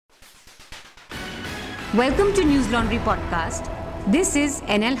Welcome to News Laundry Podcast. This is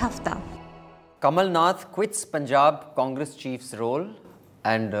NL Hafta. Kamal Nath quits Punjab Congress chief's role,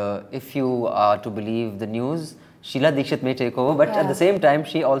 and if you are to believe the news, Sheila Dikshit may take over, but at the same time,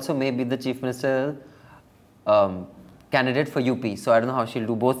 she also may be the chief minister candidate for UP. So I don't know how she'll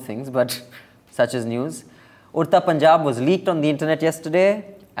do both things, but such is news. Urta Punjab was leaked on the internet yesterday,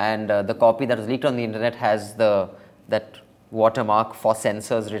 and the copy that was leaked on the internet has that watermark for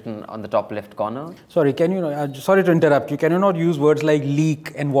censors written on the top left corner. Sorry, sorry to interrupt you. Can you not use words like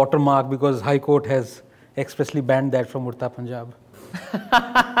leak and watermark because High Court has expressly banned that from Urta Punjab?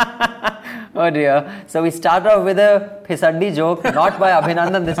 Oh dear. So we start off with a Phisaddi joke, not by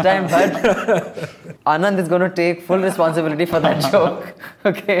Abhinandan this time, but Anand is going to take full responsibility for that joke.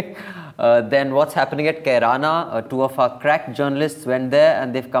 Okay. Then what's happening at Kairana? Two of our crack journalists went there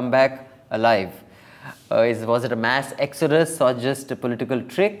and they've come back alive. Was it a mass exodus or just a political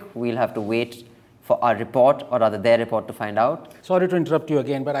trick? We'll have to wait for our report, or rather their report, to find out. Sorry to interrupt you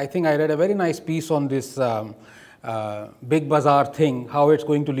again, but I think I read a very nice piece on this Big Bazaar thing, how it's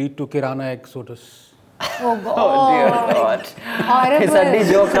going to lead to Kirana exodus. Oh God. Oh dear God. Horrible. Phisaddi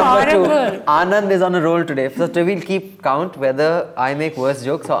joke number 2. Horrible. Anand is on a roll today. So we'll keep count whether I make worse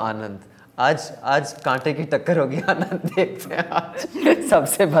jokes or Anand. आज कांटे की टक्कर होगी आनंद देखते हैं आज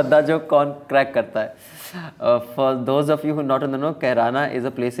सबसे भद्दा जोक कौन क्रैक करता है. For those of you who not know, Kairana is a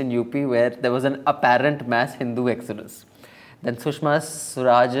place in UP where there was an apparent mass Hindu exodus. Then Sushma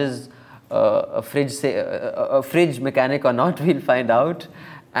Swaraj's a fridge mechanic or not, we'll find out.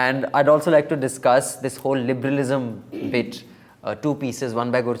 And I'd also like to discuss this whole liberalism bit. 2 pieces,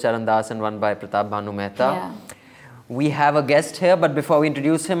 one by Gurcharan Das and one by Pratap Bhanu Mehta. Yeah. We have a guest here, but before we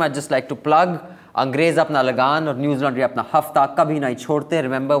introduce him, I'd just like to plug Angrez Apna Lagan or News Laundry Apna Hafta Kabhi Nahi Chhodte.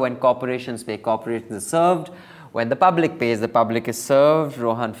 Remember, when corporations pay, corporations are served. When the public pays, the public is served.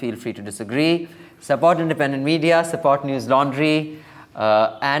 Rohan, feel free to disagree. Support independent media, support News Laundry.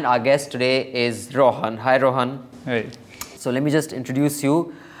 And our guest today is Rohan. Hi, Rohan. Hey. So let me just introduce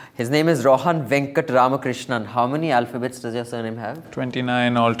you. His name is Rohan Venkat Ramakrishnan. How many alphabets does your surname have?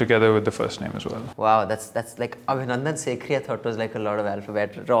 29 altogether with the first name as well. Wow, that's like Abhinandan Sekhri. I thought was like a lot of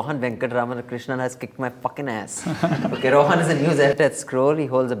alphabet. Rohan Venkat Ramakrishnan has kicked my fucking ass. Okay, Rohan is a news editor at Scroll. He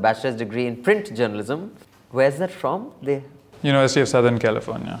holds a bachelor's degree in print journalism. Where's that from? University of Southern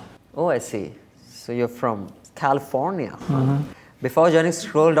California. Oh, I see. So you're from California. Before joining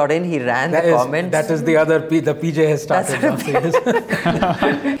Scroll.in, he ran the comments. That is the other the PJ has started.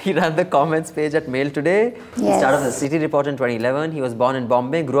 He ran the comments page at Mail Today. He started the City Report in 2011. He was born in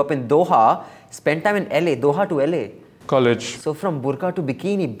Bombay, grew up in Doha, spent time in LA, Doha to LA. College. So from burqa to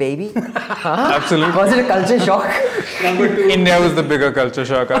bikini, baby. Absolutely. Was it a culture shock? Number 2. India was the bigger culture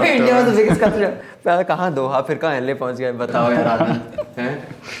shock after. India was the biggest culture shock. पहले कहाँ दोहा फिर कहाँ LA पहुँच गए बताओ यार आदमी.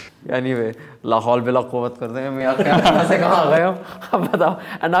 Anyway, Lahaul बिला क़ुव्वत कर देंगे मैं कहाँ से कहाँ आ गए हो अब बताओ.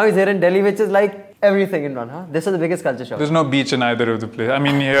 And now he's here in Delhi, which is like everything in one. Huh? This is the biggest culture shock. There's no beach in either of the places. I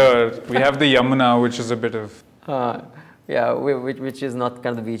mean, here we have the Yamuna, which is a bit of. Yeah, which is not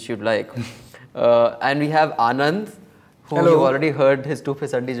kind of the beach you'd like. And we have Anand, who Hello. you already heard his 2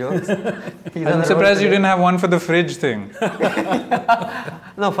 Phisaddi jokes. I'm surprised you didn't have one for the fridge thing.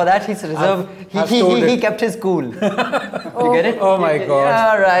 No, for that he's reserved. He kept his cool. You get it? Oh my God.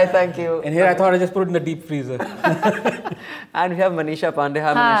 Yeah, right, thank you. And here I thought I just put it in the deep freezer. And we have Manisha Pandey.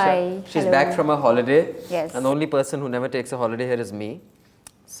 Hi, Hi. Manisha. She's Hello. back from a holiday. Yes. And the only person who never takes a holiday here is me.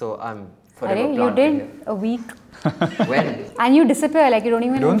 So I'm forever Arey, you planted did here. a week When? and you disappear like you don't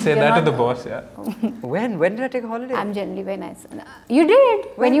even. Don't say you're that to not- the boss, yeah. When did I take a holiday? I'm generally very nice. You did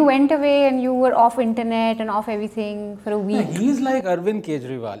when you went away and you were off internet and off everything for a week. He's like Arvind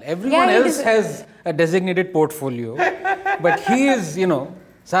Kejriwal. Everyone Yeah, he else is- has a designated portfolio. But he is,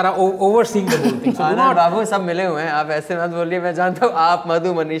 Sara, overseeing the whole thing. So आनंद बाबू सब मिले हुए हैं. आप ऐसे मत बोलिए. मैं जानता हूँ आप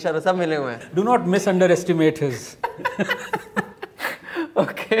मधु मनीषा सब मिले हुए हैं. do not misunderestimate his.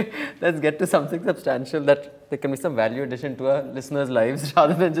 Okay, let's get to something substantial that there can be some value addition to our listeners' lives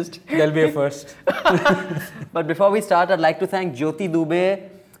rather than just. There'll be a first. But before we start, I'd like to thank Jyoti Dubey,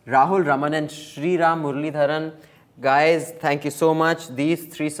 Rahul Raman, and Sriram Muralidharan. Guys, thank you so much. These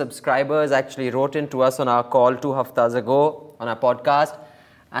 3 subscribers actually wrote in to us on our call 2 haftas ago on our podcast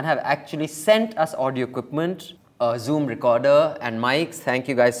and have actually sent us audio equipment, a Zoom recorder, and mics. Thank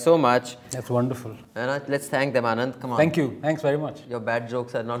you guys so much. That's wonderful. And let's thank them, Anand. Come on. Thank you. Thanks very much. Your bad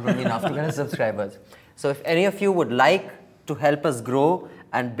jokes are not going to be enough to get us subscribers. So if any of you would like to help us grow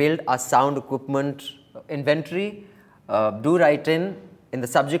and build our sound equipment inventory, do write in the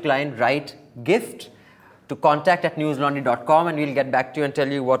subject line, write gift to contact@newslaundry.com, and we'll get back to you and tell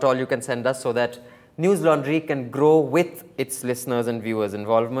you what all you can send us so that News Laundry can grow with its listeners and viewers'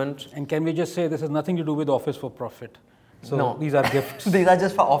 involvement. And can we just say this has nothing to do with Office for Profit? So No. these are gifts. These are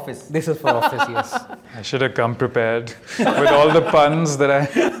just for office. This is for Office, yes. I should have come prepared with all the puns that I.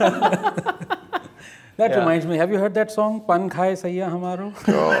 That reminds me, have you heard that song, Pan Khai Saiya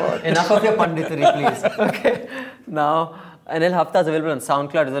Hamaro? Enough of your panditari, please. Okay. Now, Anil Hafta is available on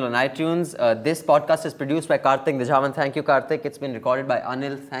SoundCloud as well on iTunes. This podcast is produced by Karthik Dijavan. Thank you, Karthik. It's been recorded by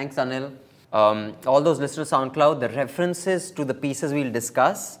Anil. Thanks, Anil. All those listeners to SoundCloud, the references to the pieces we'll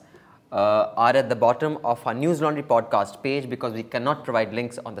discuss are at the bottom of our News Laundry podcast page because we cannot provide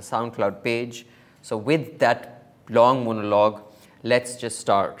links on the SoundCloud page. So with that long monologue, let's just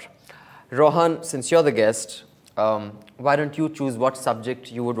start. Rohan, since you're the guest, why don't you choose what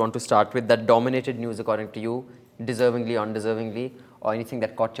subject you would want to start with that dominated news according to you, deservingly, undeservingly, or anything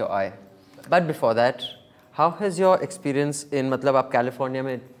that caught your eye? But before that, how has your experience in, मतलब आप California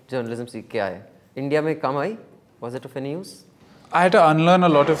में journalism सीख के आए? India में कम आई? Was it of any use? I had to unlearn a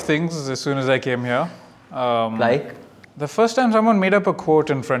lot of things as soon as I came here. Like? The first time someone made up a quote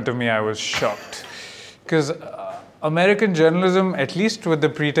in front of me, I was shocked. Because American journalism, at least with the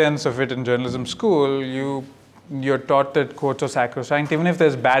pretense of it in journalism school, you're taught that quotes are sacrosanct. Even if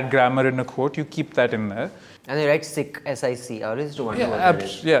there's bad grammar in a quote, you keep that in there. And they write sick, S-I-C. I always used to wonder what that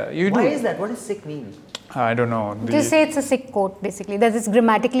is. Yeah, you do. Why is that? What does sick mean? I don't know. Just say it's a sick quote, basically. That it's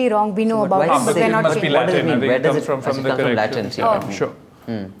grammatically wrong. We know about why it, is but sick? we're not must be saying What does it Latin. I mean? think Where it does comes it from actually the come from? correction. Latin, yeah. I'm sure.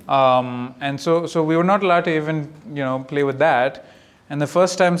 And so we were not allowed to even, play with that. And the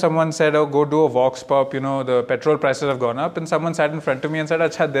first time someone said, oh, go do a vox pop, the petrol prices have gone up. And someone sat in front of me and said,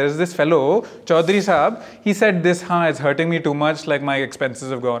 Acha, there's this fellow, Chaudhary Saab, he said this, it's hurting me too much, like my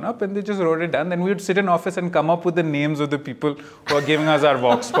expenses have gone up. And they just wrote it down. Then we would sit in office and come up with the names of the people who are giving us our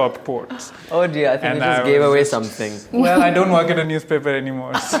vox pop quotes. Oh dear, I think And we just I gave was away just- something. Well, I don't work at a newspaper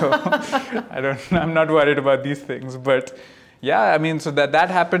anymore, so I'm not worried about these things. But yeah, so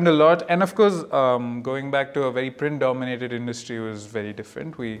that happened a lot. And of course, going back to a very print-dominated industry was very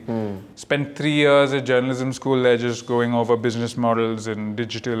different. We spent 3 years at journalism school there just going over business models and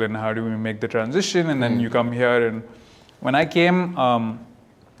digital and how do we make the transition. And then you come here, and when I came,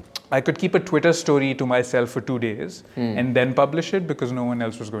 I could keep a Twitter story to myself for 2 days and then publish it because no one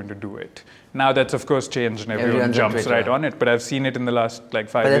else was going to do it. Now that's of course changed and everyone Everyone's on jumps Twitter. right on it. But I've seen it in the last 5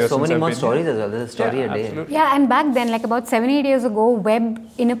 years. But there's so since many I've more been stories here. as well. There's a story a day. Absolutely. Yeah, and back then, like about 7-8 years ago, web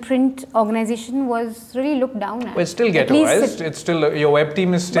in a print organization was really looked down at. Well, it's still At least ghettoized. It's still your web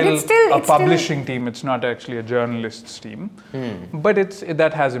team is still, it's still- a it's still- publishing team. It's not actually a journalists team. But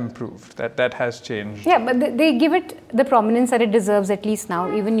that has improved. That has changed. Yeah, but they give it the prominence that it deserves at least now,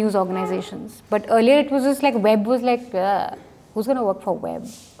 even news organizations. But earlier it was just like web was like, who's going to work for web?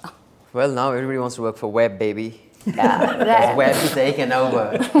 Well, now everybody wants to work for web, baby. Yeah, As that. web is taken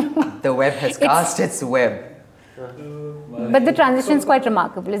over. The web has cast its web. But the transition is quite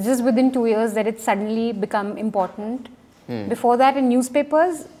remarkable. It's just within 2 years that it's suddenly become important. Before that, in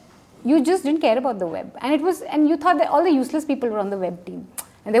newspapers, you just didn't care about the web, and you thought that all the useless people were on the web team,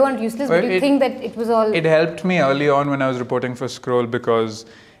 and they weren't useless. Well, but you think that it was all. It helped me early on when I was reporting for Scroll because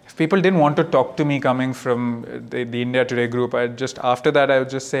if people didn't want to talk to me coming from the India Today group, after that I would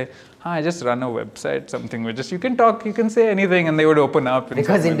just say, I just run a website, something where just you can talk, you can say anything, and they would open up. and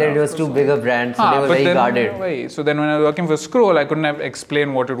Because someone India else was too big a brand, so they were but very then, guarded. So then when I was working for Scroll, I couldn't have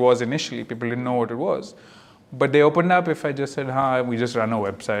explained what it was initially. People didn't know what it was. But they opened up if I just said, we just run a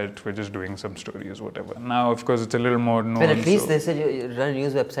website, we're just doing some stories, whatever. Now, of course, it's a little more known. Well, at least so- they said you run a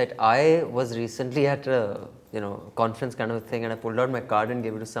news website. I was recently at a conference kind of a thing, and I pulled out my card and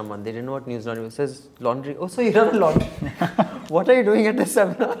gave it to someone. They didn't know what news laundry was. It says laundry. Oh, so you run a laundry? What are you doing at this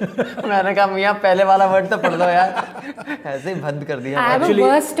seminar? मैंने कहा मियाँ पहले वाला word तो पढ़ लो यार. ऐसे ही बंद कर दिया. I have a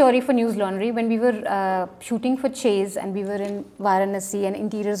worse story for News Laundry. When we were shooting for Chase and we were in Varanasi and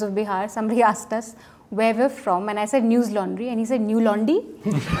interiors of Bihar, somebody asked us where we're from, and I said News Laundry, and he said New Laundry.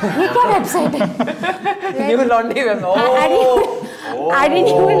 ये क्या website है? New laundry web. I didn't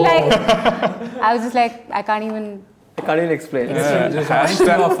even like. I was just like, I can't even. I can't even explain.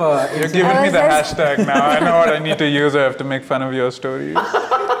 Hashtag. You're giving me the hashtag now. I know what I need to use. I have to make fun of your story.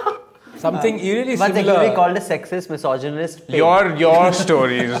 Something eerily But they similar. could be called a sexist, misogynist. pig. Your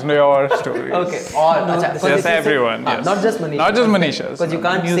stories, your stories. Okay. Or Yes, everyone. Yes. Not just Manisha. Not just Manisha. Because you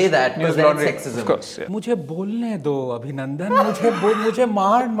can't say that because then laundry, it's sexism. Of course. Yeah. मुझे बोलने दो अभिनंदन मुझे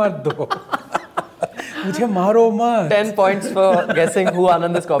मार मत दो मुझे मारो मत 10 points for guessing who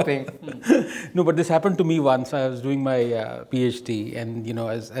Anand is copying. No, but this happened to me once. I was doing my PhD, and I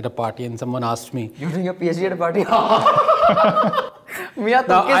was at a party, and someone asked me, You're doing a PhD at a party? Mia,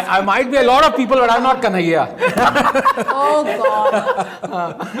 Now, I might be a lot of people, but I'm not Kanhaiya. Oh God.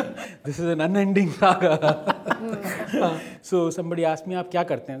 This is an unending saga. So somebody asked me, "आप क्या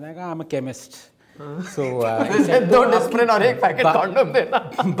करते हैं?" I go, "I'm a chemist." So he said, दो Disprin और एक packet condom देना.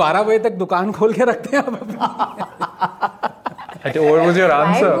 12 बजे तक दुकान खोल के रखते हैं आप. What was your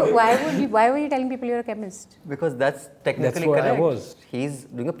answer? Why were you telling people you're a chemist? Because that's technically That's what I correct. was. He's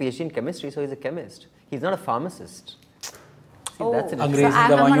doing a PhD in chemistry, so he's a chemist. He's not a pharmacist. See, Oh. that's an So अंग्रेजी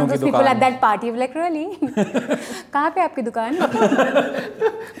I'm one दवाइयों of की those people दुकान. at that party. I'm like, really? कहाँ पे आपकी दुकान?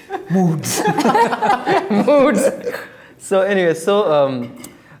 moods. So anyway,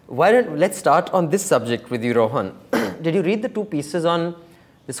 why don't let's start on this subject with you, Rohan. Did you read the two pieces on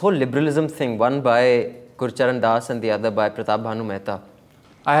this whole liberalism thing, one by Gurcharan Das and the other by Pratap Bhanu Mehta?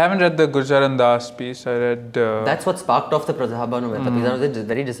 I haven't read the Gurcharan Das piece. I read. That's what sparked off the Pratap Bhanu Mehta piece. I was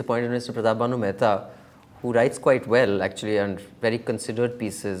very disappointed in Mr. Pratap Bhanu Mehta, who writes quite well actually and very considered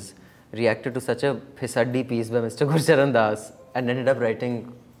pieces, reacted to such a Phisaddi piece by Mr. Gurcharan Das and ended up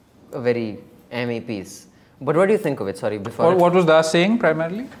writing a very ME piece. But what do you think of it? Sorry, before. What was Das saying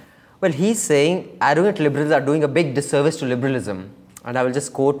primarily? Well, he's saying arrogant liberals are doing a big disservice to liberalism. And I will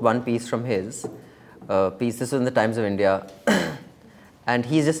just quote one piece from his piece. This was in the Times of India. And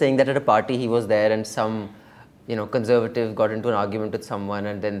he's just saying that at a party he was there and some, conservative got into an argument with someone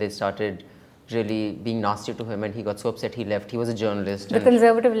and then they started really being nasty to him and he got so upset he left. He was a journalist. The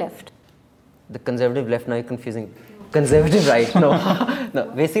conservative left. The conservative left, now you're confusing. Conservative right, no. No.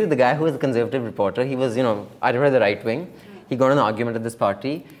 Basically, the guy who was the conservative reporter, he was, I remember the right wing. He got in an argument at this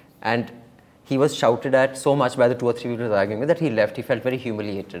party and he was shouted at so much by the 2 or 3 people he was arguing with that he left. He felt very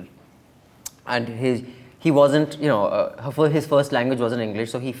humiliated. And he wasn't, his first language wasn't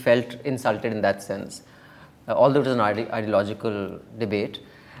English, so he felt insulted in that sense. Although it was an ideological debate.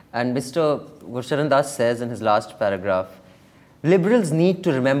 And Mr. Gurcharan Das says in his last paragraph, liberals need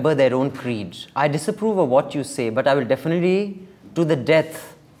to remember their own creed. I disapprove of what you say, but I will definitely, to the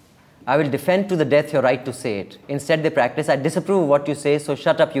death, I will defend to the death your right to say it. Instead, they practice, I disapprove of what you say, so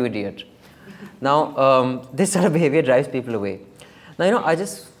shut up, you idiot. Now, this sort of behavior drives people away. Now,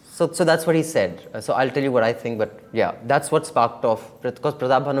 so that's what he said. So I'll tell you what I think, but yeah, that's what sparked off, because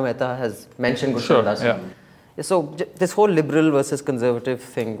Pratap Bhanu Mehta has mentioned Gurcharan Das. Yeah. So this whole liberal versus conservative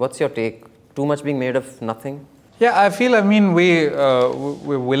thing, what's your take? Too much being made of nothing? Yeah, we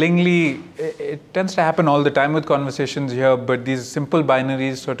willingly, it tends to happen all the time with conversations here, but these simple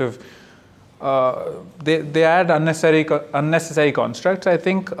binaries sort of, they add unnecessary constructs, I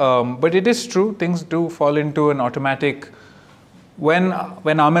think. But it is true, things do fall into an automatic. When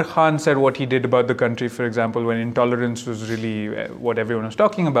Amir Khan said what he did about the country, for example, when intolerance was really what everyone was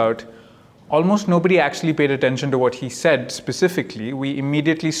talking about, almost nobody actually paid attention to what he said specifically. We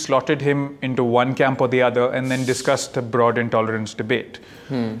immediately slotted him into one camp or the other and then discussed a broad intolerance debate.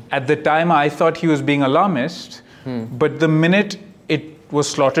 At the time, I thought he was being alarmist, but the minute it was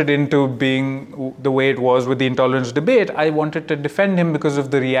slotted into being the way it was with the intolerance debate, I wanted to defend him because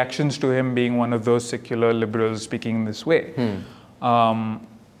of the reactions to him being one of those secular liberals speaking in this way.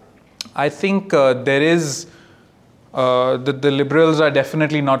 I think there is... the liberals are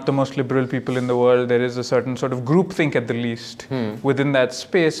definitely not the most liberal people in the world. There is a certain sort of groupthink at the least within that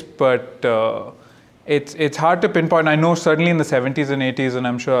space, but it's hard to pinpoint. I know certainly in the 70s and 80s, and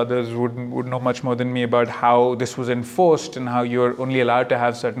I'm sure others would know much more than me about how this was enforced and how you're only allowed to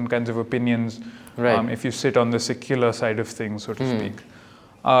have certain kinds of opinions if you sit on the secular side of things, so to speak.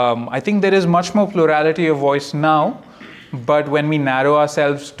 I think there is much more plurality of voice now, but when we narrow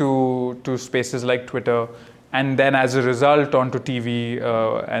ourselves to spaces like Twitter, and then as a result onto TV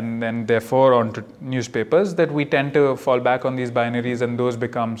and then therefore onto newspapers, that we tend to fall back on these binaries and those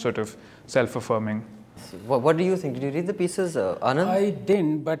become sort of self-affirming. What do you think? Did you read the pieces, Anand? I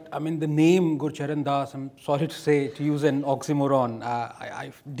didn't, but I mean the name Gurcharan Das, I'm sorry to say, to use an oxymoron,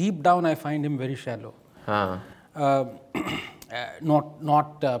 deep down I find him very shallow. Not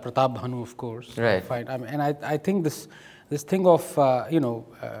Pratap Bhanu, of course. Right. I think this thing of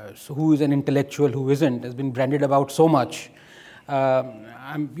so who is an intellectual, who isn't, has been branded about so much.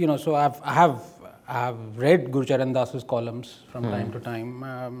 So I have read Gurcharan Das's columns from time to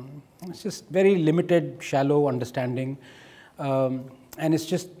time. It's just very limited, shallow understanding, and it's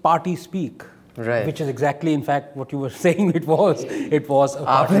just party speak. Right. Which is exactly, in fact, what you were saying. It was a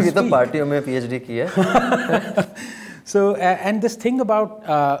party आपने भी तो speak. पार्टियों में PhD की है. So, and this thing about,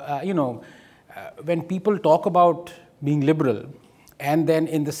 when people talk about being liberal, and then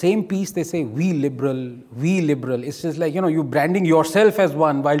in the same piece they say, we liberal, it's just like, you branding yourself as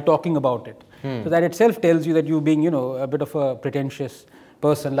one while talking about it. So that itself tells you that you being, a bit of a pretentious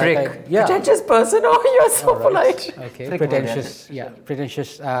person. Like Prick. yeah. Pretentious person? Oh, you're so All right. polite. Okay, Prick pretentious. Yeah,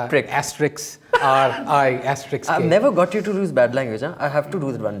 pretentious. Prick. Asterisks R-I asterisk K. I've never got you to use bad language. Huh? I have to do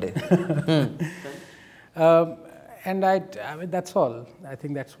it one day. And I mean, that's all. I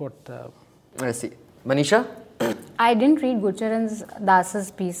think that's what. I see. Manisha? I didn't read Gurcharan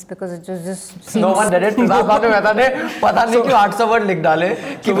Das's piece because it was just. No one did it. Pratap Bhanu Mehta ने पता नहीं क्यों 800 word लिख डाले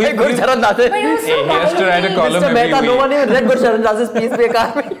कि भाई गुरचरण दास But it was so He has to write a boring. column Mr. every Mehta, no week. one even read Gurcharan Das's piece.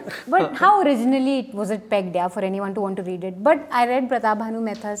 बेकार में. But how originally was it pegged, yeah, for anyone to want to read it? But I read Pratap Bhanu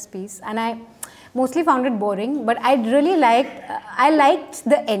Mehta's piece and I mostly found it boring. But I really liked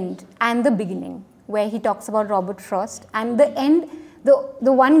the end and the beginning where he talks about Robert Frost, and the end.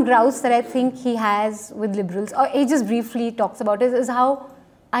 The one grouse that I think he has with liberals, or he just briefly talks about it, is how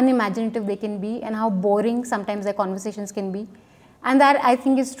unimaginative they can be and how boring sometimes their conversations can be. And that I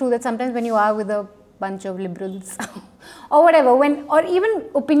think is true, that sometimes when you are with a bunch of liberals or whatever, or even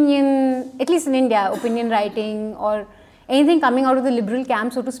opinion, at least in India, opinion writing or anything coming out of the liberal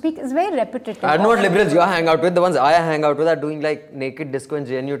camp, so to speak, is very repetitive. I don't know what liberals you hang out with. The ones I hang out with are doing like naked disco in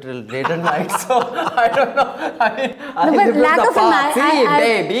JNU till late at night. So I don't know. No, but lack of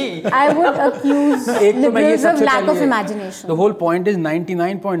imagination. I would accuse एक तो मैं ये liberals of सबसे lack of पहले- imagination. The whole point is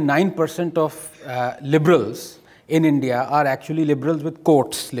 99.9% of liberals in India are actually liberals with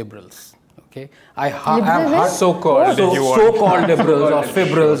quotes liberals. Okay, I have Liberals with So-called, if you want. so-called liberals or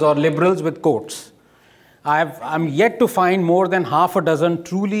fibrils or liberals with quotes. I'm yet to find more than half a dozen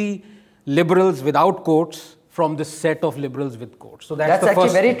truly liberals without quotes from this set of liberals with quotes. So that's the actually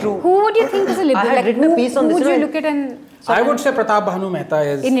first very thing. true. Who would you think is a liberal? I had written a piece on who this, would you right? look at and... I would say Pratap Bhanu Mehta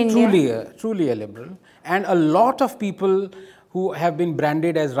is In India? truly a liberal, and a lot of people who have been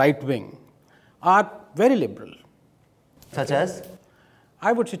branded as right wing are very liberal. Such as?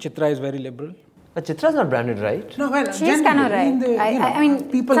 I would say Chitra is very liberal. But Chitra's not branded right. No, well, She is kind of generally, right. in the, I mean,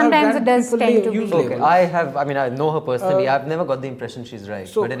 people have sometimes it brand- does people tend to use be. labels. Okay, I know her personally. I've never got the impression she's right.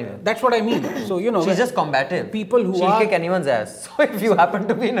 So but anyway. that's what I mean. So She's just combative. People who she'll are kick anyone's ass. So if you happen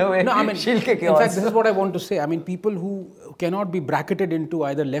to be in a way, no, I mean, she'll kick in yours. fact, this is what I want to say. I mean, people who cannot be bracketed into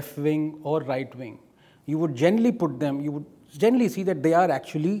either left wing or right wing, you would generally see that they are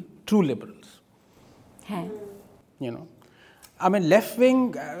actually true liberals. Hai. You know, I mean, left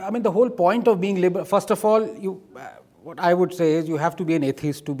wing. I mean, the whole point of being liberal. First of all, what I would say is you have to be an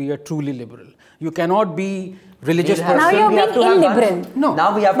atheist to be a truly liberal. You cannot be religious We'll have- Now person. you're we have being to have illiberal. one. No.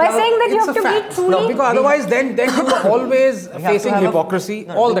 Now we have By to have saying that you It's have a to fact. be truly... No, because otherwise, then you are always we have to facing have a- hypocrisy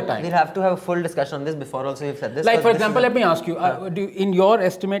No, all the time. We'll have to have a full discussion on this before also you've said this. Like, but for this example, is let me ask you, in your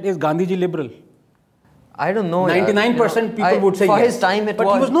estimate, is Gandhiji liberal? I don't know. 99% people would say for yes. his time it But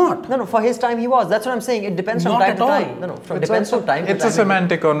was. he was not. No, for his time he was. That's what I'm saying. It depends from Not time at to all. time. No, depends from time to It's time. a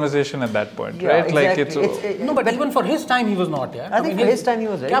semantic conversation at that point, Yeah, right? Like exactly. No, but even for his time, he was not. Yeah, I think for his time he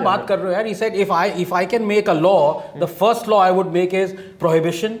was very क्या बात कर रहे हो यार? He said, if I can make a law, the first law I would make is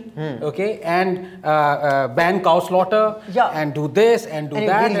prohibition, okay, and ban cow slaughter, Yeah. and do this and do And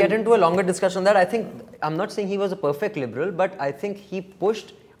that. we'll get into a longer discussion on that. I think I'm not saying he was a perfect liberal, but I think he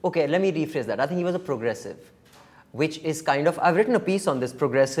pushed. Okay, let me rephrase that. I think he was a progressive, which is kind of. I've written a piece on this: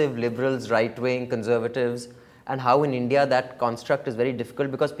 progressive, liberals, right wing, conservatives, and how in India that construct is very difficult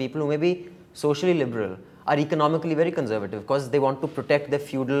because people who may be socially liberal are economically very conservative because they want to protect their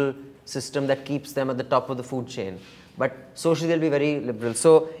feudal system that keeps them at the top of the food chain. But socially they'll be very liberal.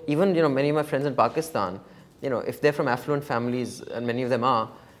 So even many of my friends in Pakistan, if they're from affluent families, and many of them are,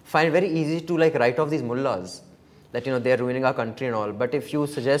 find it very easy to like write off these mullahs that they're ruining our country and all. But if you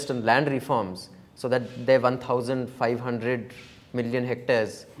suggest land reforms so that their 1,500 million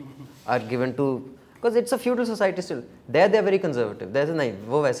hectares are given to, because it's a feudal society still, they're very conservative. There's a nahi,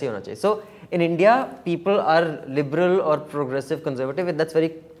 wo वैसे ही होना चाहिए. So in India, people are liberal or progressive, conservative, and that's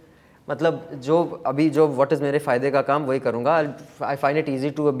very, मतलब what is मेरे फायदे का काम वही करूँगा. I find it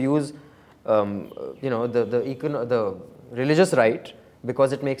easy to abuse, the religious right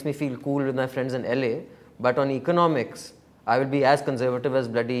because it makes me feel cool with my friends in LA. But on economics, I will be as conservative as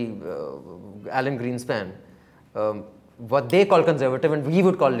bloody Alan Greenspan. What they call conservative and we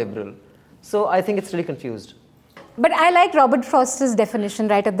would call liberal. So I think it's really confused. But I like Robert Frost's definition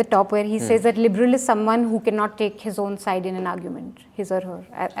right at the top where he says that liberal is someone who cannot take his own side in an argument, his or her.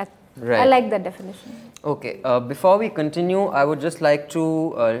 I Right. like that definition. Okay, before we continue, I would just like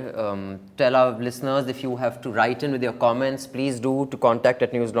to tell our listeners, if you have to write in with your comments, please do to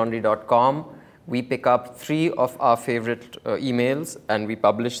contact@newslaundry.com. We pick up 3 of our favorite emails and we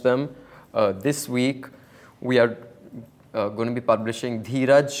publish them. This week, we are going to be publishing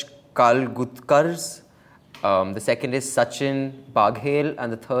Dheeraj Kalgutkar's. The second is Sachin Baghel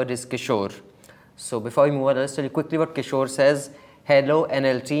and the third is Kishore. So before we move on, I'll just tell you quickly what Kishore says. Hello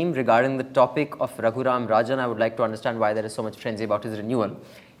NL team, regarding the topic of Raghuram Rajan, I would like to understand why there is so much frenzy about his renewal.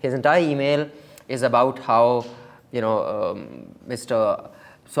 His entire email is about how, Mr.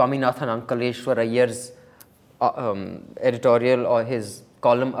 Swaminathan Ankaleshwar Iyengar's editorial or his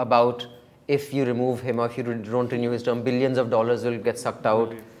column about if you remove him or if you don't renew his term, billions of dollars will get sucked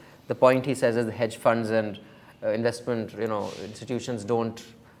out. The point he says is the hedge funds and investment, institutions don't,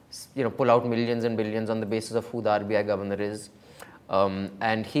 pull out millions and billions on the basis of who the RBI governor is.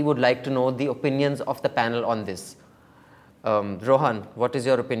 And he would like to know the opinions of the panel on this. Rohan, what is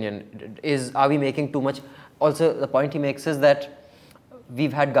your opinion? Are we making too much? Also, the point he makes is that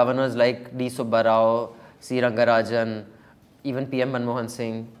we've had governors like D. Subba Rao, C. Rangarajan, even PM Manmohan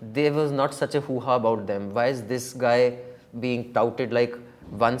Singh. There was not such a hoo-ha about them. Why is this guy being touted like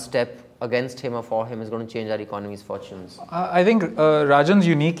one step against him or for him is going to change our economy's fortunes? I think Rajan's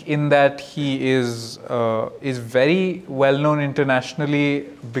unique in that he is very well known internationally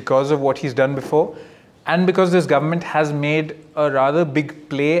because of what he's done before, and because this government has made a rather big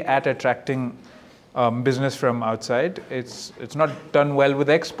play at attracting business from outside. It's not done well with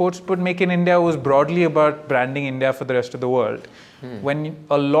exports, but Make in India was broadly about branding India for the rest of the world. When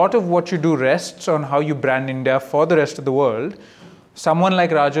a lot of what you do rests on how you brand India for the rest of the world, someone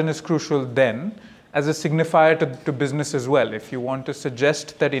like Rajan is crucial then as a signifier to business as well. If you want to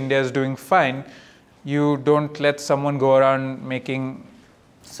suggest that India is doing fine, you don't let someone go around making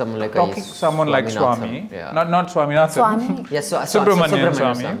Someone like Swami, yeah. not Swaminathan. Swami. Yes, Subramanian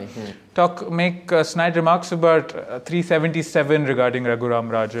Swami. Make snide remarks about 377 regarding Raghuram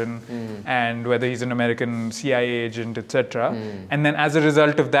Rajan and whether he's an American CIA agent, etc. And then as a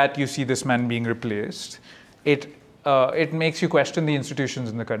result of that, you see this man being replaced. It makes you question the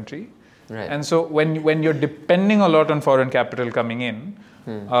institutions in the country. Right. And so when you're depending a lot on foreign capital coming in,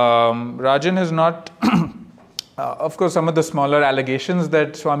 Rajan has not... of course, some of the smaller allegations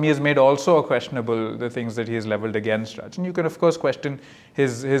that Swami has made also are questionable, the things that he has leveled against Rajan. You can, of course, question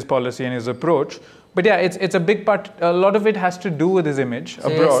his policy and his approach. But yeah, it's a big part. A lot of it has to do with his image So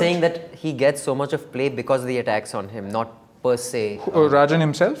abroad. you're saying that he gets so much of play because of the attacks on him, not per se. Rajan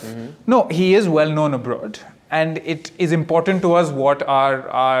himself? No, he is well known abroad. And it is important to us what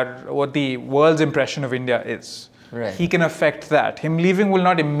the world's impression of India is. Right. He can affect that. Him leaving will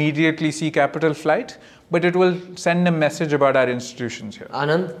not immediately see capital flight, but it will send a message about our institutions here.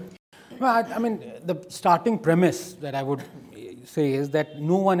 Anand? Well, I mean, the starting premise that I would say is that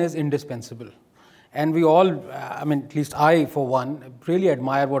no one is indispensable. And we all, at least I, for one, really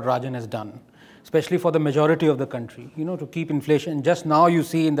admire what Rajan has done, especially for the majority of the country, to keep inflation. Just now you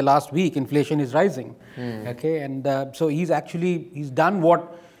see in the last week, inflation is rising. Okay, and so he's done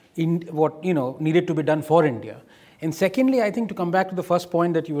what needed to be done for India. And secondly, I think to come back to the first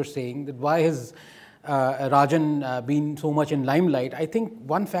point that you were saying, that why has Rajan been so much in limelight, I think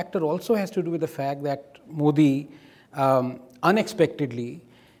one factor also has to do with the fact that Modi unexpectedly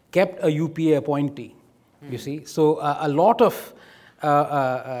kept a UPA appointee, you see. So a lot of,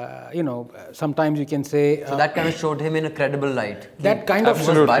 sometimes you can say... So that kind of showed him in a credible light. That kind of...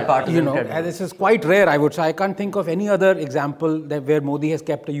 Absolutely. Bipartisan credible. This is quite rare, I would say. I can't think of any other example where Modi has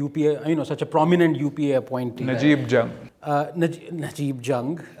kept a UPA, such a prominent UPA appointee. Najib Jung. Najib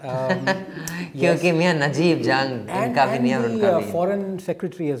Jung. Kyunki miyan Najib Jung, inka bhi nahi aur unka And bhi. the foreign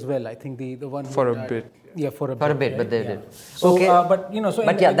secretary as well, I think the one who For a died. bit. Yeah, for a For a bit. bit, but they did. So, Okay. But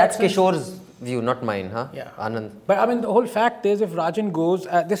That's Kishore's view, not mine, huh? Yeah. Anand. But the whole fact is, if Rajan goes,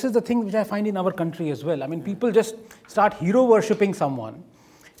 this is the thing which I find in our country as well. People just start hero worshipping someone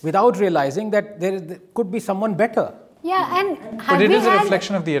without realizing that there could be someone better. Yeah, and But it is a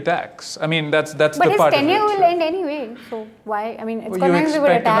reflection of the attacks. That's But the his part of it. tenure will end anyway. So why? It's Well, quite you nice they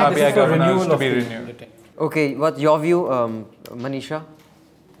would expect an attack. RBI This is a governors renewal to of be the- renewed. Okay, what's your view, Manisha?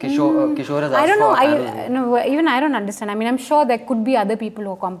 Kishore has asked I don't for know. panel. No, even I don't understand. I'm sure there could be other people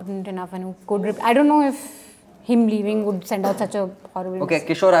who are competent enough and who could. I don't know if him leaving would send out such a horrible. Okay,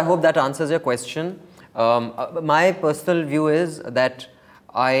 Kishore, I hope that answers your question. My personal view is that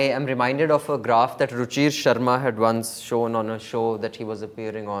I am reminded of a graph that Ruchir Sharma had once shown on a show that he was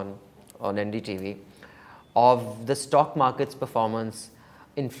appearing on NDTV, of the stock market's performance,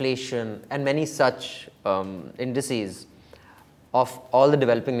 inflation, and many such indices of all the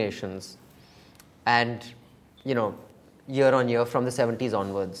developing nations, and year on year from the 70s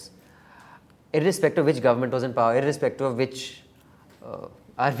onwards, irrespective of which government was in power, irrespective of which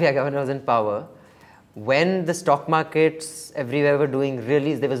RBI government was in power, when the stock markets everywhere were doing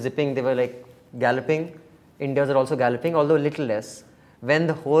really, they were zipping, they were like galloping, India's are also galloping, although a little less. When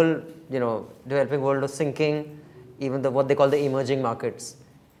the whole developing world was sinking, even what they call the emerging markets,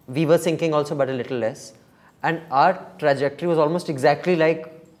 we were sinking also, but a little less. And our trajectory was almost exactly like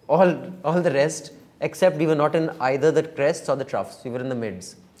all the rest, except we were not in either the crests or the troughs. We were in the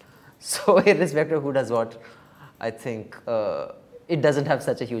mids. So irrespective of who does what, I think it doesn't have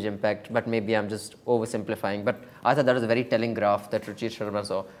such a huge impact, but maybe I'm just oversimplifying. But I thought that was a very telling graph that Ruchir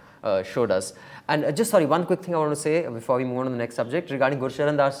Sharma showed us. And just sorry, one quick thing I want to say before we move on to the next subject regarding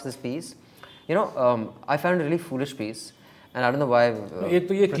Gurcharan Das's piece. You know, I found it a really foolish piece. And I don't know why. एक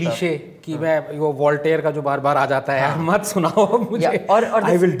तो ये cliché कि मैं वो Voltaire का जो बार-बार आ जाता है यार मत सुनाओ मुझे.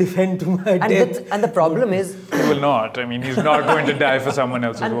 I will defend to my death. And the problem is he will not. I mean, he's not going to die for someone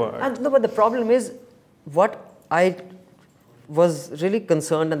else's work. No, but the problem is what I was really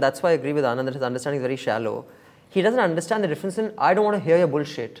concerned, and that's why I agree with Anand that his understanding is very shallow. He doesn't understand the difference in I don't want to hear your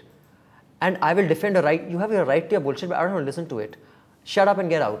bullshit, and I will defend a right. You have your right to your bullshit, but I don't want to listen to it. Shut up and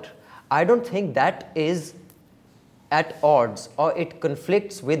get out. I don't think that is at odds, or it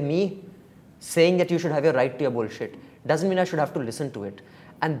conflicts with me saying that you should have your right to your bullshit. Doesn't mean I should have to listen to it.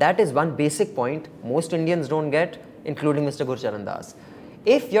 And that is one basic point most Indians don't get, including Mr. Gurcharan Das.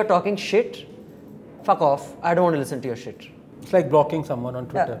 If you're talking shit, fuck off. I don't want to listen to your shit. It's like blocking someone on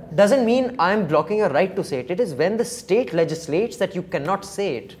Twitter. Yeah. Doesn't mean I'm blocking your right to say it. It is when the state legislates that you cannot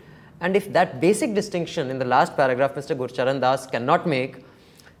say it. And if that basic distinction in the last paragraph Mr. Gurcharan Das cannot make,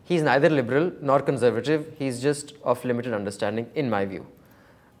 he's neither liberal nor conservative. He's just of limited understanding, in my view.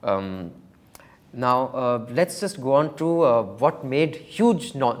 Now, let's just go on to what made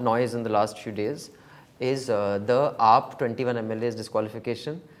huge noise in the last few days is the AAP 21 MLA's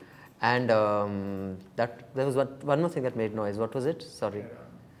disqualification. And that there was one more thing that made noise. What was it? Sorry?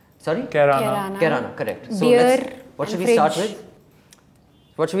 Kairana, correct. So what should we start with?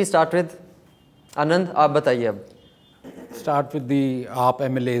 What should we start with? Anand, aap bataiye ab. Start with the AAP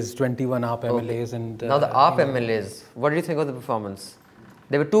MLAs, 21 AAP MLAs. And now the AAP MLAs, what do you think of the performance?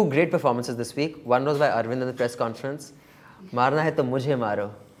 There were two great performances this week. One was by Arvind in the press conference. Marna hai to mujhe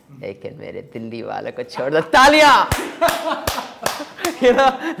maro. Lekin mere Delhi wale ko chhod do. Taaliyan! You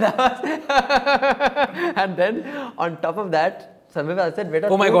know, that was and then on top of that, Sanjay said, "Beta,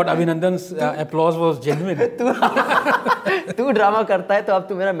 oh my God, Abhinandan's applause was genuine." तू drama करता है तो अब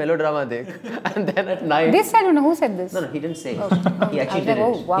तू मेरा melodrama देख. And then at night. This I don't know who said this. No, he didn't say. He actually did it.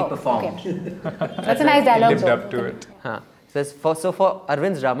 Oh, wow. He performed. Okay. That's a nice dialogue. He lived up to it. So for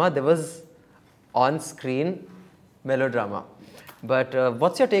Arvind's drama, there was on-screen melodrama. But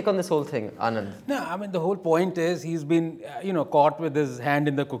what's your take on this whole thing, Anand? No, I mean, the whole point is he's been, caught with his hand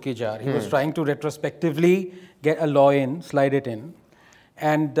in the cookie jar. He was trying to retrospectively get a law in, slide it in.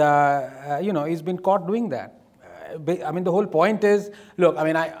 And, he's been caught doing that. I mean, the whole point is, look, I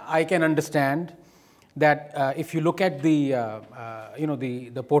mean, I can understand that if you look at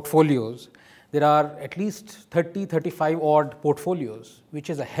the portfolios, there are at least 30, 35 odd portfolios, which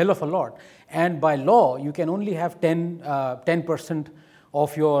is a hell of a lot. And by law, you can only have 10%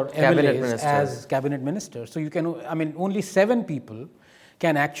 of your MLAs as cabinet ministers. So you can, only 7 people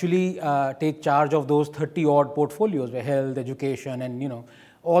can actually take charge of those 30 odd portfolios, where health, education, and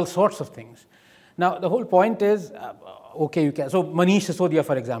all sorts of things. Now the whole point is, okay, you can. So Manish Sisodia,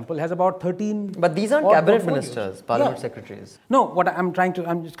 for example, has about 13. But these aren't cabinet ministers, parliament secretaries. No, I'm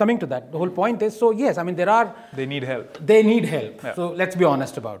just coming to that. The whole point is, so yes, I mean, They need help. They need help. Yeah. So let's be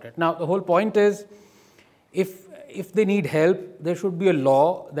honest about it. Now the whole point is, if they need help, there should be a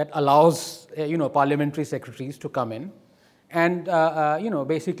law that allows parliamentary secretaries to come in and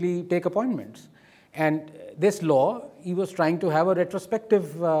basically take appointments. And this law, he was trying to have a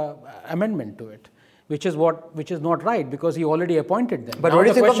retrospective amendment to it, which is not right, because he already appointed them. But now what do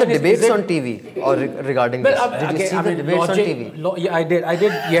you think of the debates on TV or regarding this? Did you see the debates on TV? Yeah, I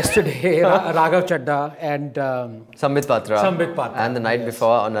did yesterday. Raghav Chadda and Sambit Patra. And the night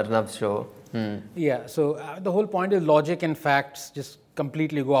before on Arnab's show. Yeah, so the whole point is logic and facts just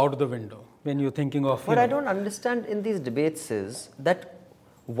completely go out of the window when you're thinking of. What I don't understand in these debates is that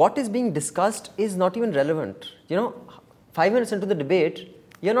what is being discussed is not even relevant. 5 minutes into the debate,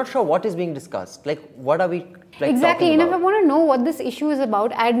 you're not sure what is being discussed. Like, what are we exactly? And about? if I want to know what this issue is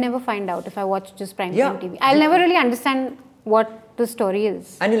about, I'd never find out if I watch just prime time TV. I'll never really understand what the story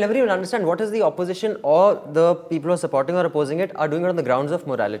is. And you'll never even understand what is the opposition or the people who are supporting or opposing it are doing it on the grounds of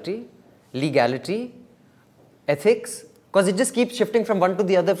morality, legality, ethics, because it just keeps shifting from one to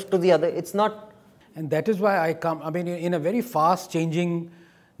the other. It's not. And that is why in a very fast changing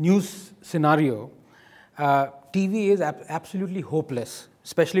news scenario, TV is absolutely hopeless,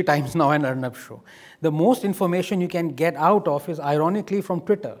 especially Times Now and Arnab show. The most information you can get out of is ironically from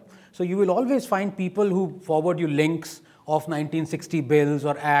Twitter. So you will always find people who forward you links of 1960 bills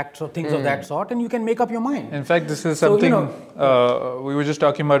or acts or things of that sort, and you can make up your mind. In fact, this is So, something you know, we were just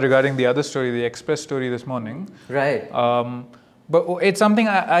talking about regarding the other story, the Express story this morning. Right. But it's something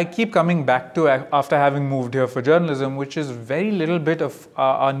I keep coming back to after having moved here for journalism, which is very little bit of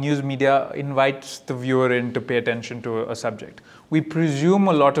our news media invites the viewer in to pay attention to a subject. We presume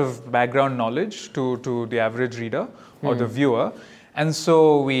a lot of background knowledge to the average reader or the viewer. And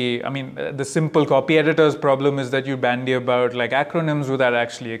so the simple copy editor's problem is that you bandy about like acronyms without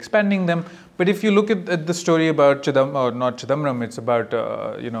actually expanding them. But if you look at the story about not Chidambaram, it's about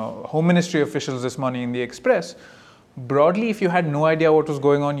Home Ministry officials this morning in the Express. Broadly, if you had no idea what was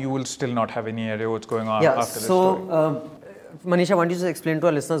going on, you will still not have any idea what's going on after this story. Manisha, why don't you just explain to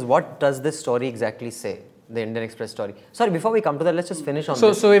our listeners what does this story exactly say? The Indian Express story. Sorry, before we come to that, let's just finish on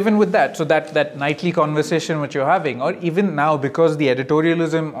this. So even with that, so that nightly conversation which you're having, or even now because the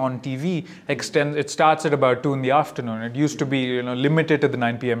editorialism on TV extends, it starts at about 2 in the afternoon. It used to be limited to the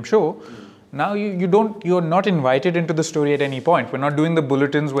 9 p.m. show. Now you're not invited into the story at any point. We're not doing the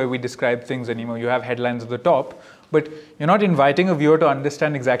bulletins where we describe things anymore. You have headlines at the top, but you're not inviting a viewer to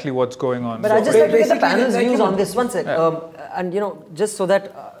understand exactly what's going on. But I just like to get the panel's views on this. One sec. And just so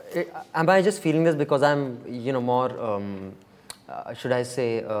that am I just feeling this because I'm more should I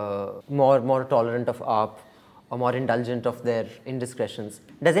say more tolerant of AAP or more indulgent of their indiscretions?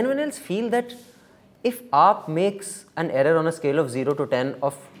 Does anyone else feel that if AAP makes an error on a scale of 0 to 10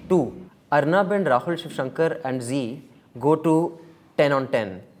 of 2, Arnab and Rahul Shivshankar and Z go to 10 on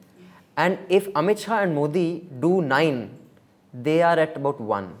 10. And if Amit Shah and Modi do 9, they are at about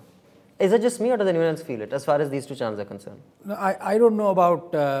 1. Is it just me or does anyone else feel it as far as these two channels are concerned? No, I don't know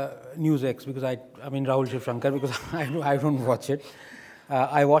about NewsX because I mean Rahul Shivshankar because I don't watch it.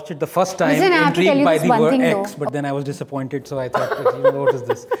 I watched it the first time, Listen, I have to tell intrigued you by this the one word thing, X, though. but then I was disappointed, so I thought, what is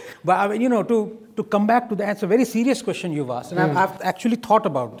this? But I mean, to come back to that, it's a very serious question you've asked, and I've actually thought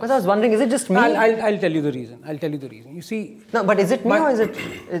about this. Because I was wondering, is it just me? I'll tell you the reason. You see... No, but is it me or is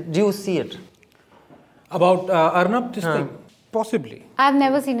it... Do you see it? About Arnab, this thing? Possibly. I've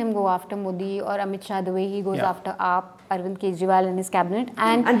never seen him go after Modi or Amit Shah the way he goes after AAP, Arvind Kejriwal and his cabinet.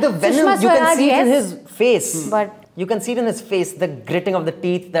 And the venom, Sushma you can Swaraj, see it yes, in his face. But you can see it in his face, the gritting of the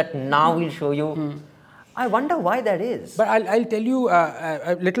teeth that now we'll show you. I wonder why that is. But I'll tell you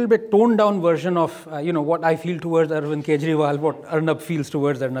a little bit toned down version of what I feel towards Arvind Kejriwal, what Arnab feels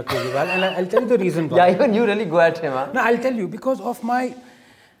towards Arnab Kejriwal, and I'll tell you the reason why. Yeah, even you really go at him, huh? No, I'll tell you because of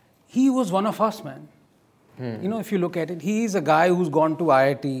he was one of us, man. If you look at it, he's a guy who's gone to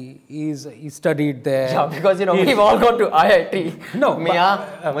IIT. He studied there. Yeah, because we've all gone to IIT. No,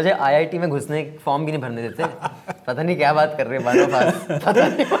 मियाँ मुझे IIT में घुसने form भी नहीं भरने देते. पता नहीं क्या बात कर रहे हैं one of us. पता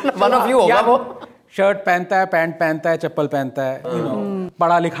नहीं one of you होगा वो. शर्ट पहनता है, पैंट पहनता है, चप्पल पहनता है.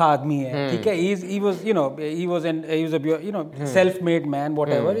 पढ़ा लिखा आदमी है. ठीक है. He was a self-made man,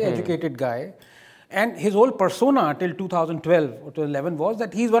 whatever, educated guy, and his whole persona till 2012 or 2011 was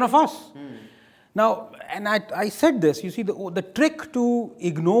that he's one of us. Now, and I said this, you see, the trick to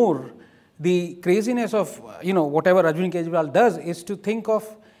ignore the craziness of, whatever Arvind Kejriwal does is to think of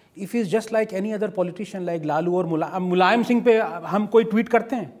if he's just like any other politician like Lalu or Mulayam Singh पे हम कोई tweet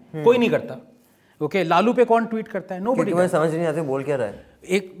करते हैं? कोई नहीं करता. Okay, Lalu पे कौन tweet करता है? Nobody. तुम्हें समझ नहीं आते बोल क्या रहा है?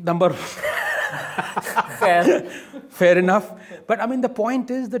 एक number. Fair enough. But I mean, the point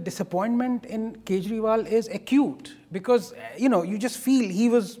is the disappointment in Kejriwal is acute because, you just feel he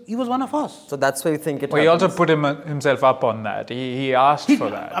was one of us. So that's why you think it Well, he happens. also put himself up on that. He asked for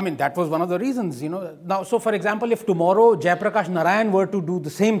that. I mean, that was one of the reasons, Now, so for example, if tomorrow Jayaprakash Narayan were to do the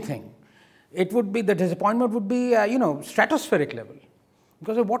same thing, it would be, the disappointment would be, stratospheric level.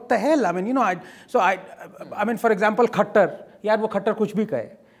 Because what the hell? I mean, I mean, for example, Khattar. Yaar, wo Khattar kuch bhi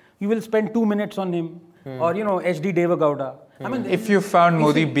kahe. You will spend 2 minutes on him. Or, H.D. Devagowda. I mean, if you found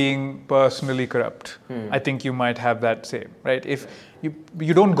Modi being personally corrupt, I think you might have that same, right? If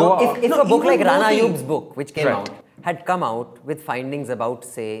you don't go out. If a book even like Rana Modi- Ayub's book, which came Right. out, had come out with findings about,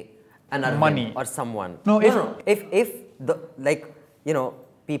 say, an Arvind Money. or someone. No, if the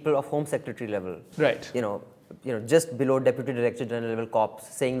people of Home Secretary level, Right. just below Deputy Director General level cops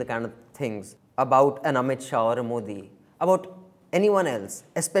saying the kind of things about an Amit Shah or a Modi, about anyone else,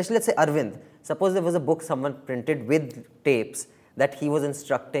 especially let's say Arvind. Suppose there was a book someone printed with tapes that he was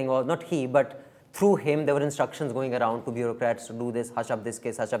instructing, or not he, but through him there were instructions going around to bureaucrats to do this, hush up this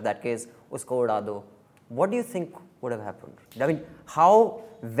case, hush up that case, usko uda do. What do you think would have happened? I mean, how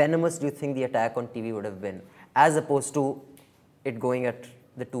venomous do you think the attack on TV would have been, as opposed to it going at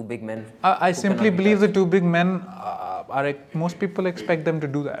the two big men? I who simply cannot be believe the touched? two big men most people expect them to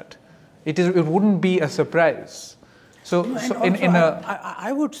do that. It wouldn't be a surprise. So, And so also, in a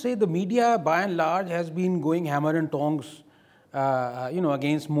I would say the media, by and large, has been going hammer and tongs,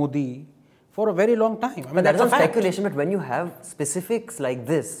 against Modi for a very long time. I mean, But that's a not fact. speculation, but when you have specifics like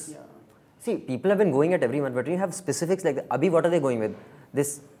this, see, people have been going at everyone, but when you have specifics like that, Abhi, what are they going with?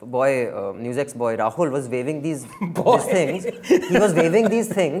 This boy, NewsX boy, Rahul, was waving these things. He was waving these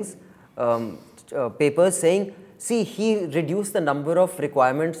things, papers saying, see, he reduced the number of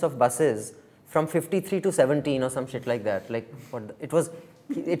requirements of buses from 53 to 17 or some shit like that. Like,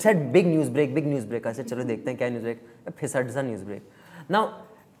 it said big news break. I said, chalo dekhte hain kya news break? A phisad sa news break. Now,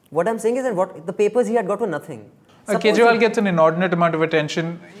 what I'm saying is that what the papers he had got were nothing. Kejriwal gets an inordinate amount of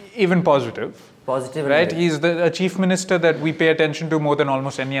attention, even positive. Positive, right? and He's a chief minister that we pay attention to more than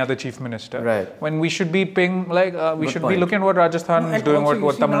almost any other chief minister. Right. When we should be paying, we should be point. looking at what Rajasthan is And doing, also, what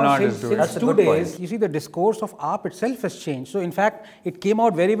you see Tamil now, Nadu is doing. Since That's a 2 good days, point. you see the discourse of AAP itself has changed. So, in fact, it came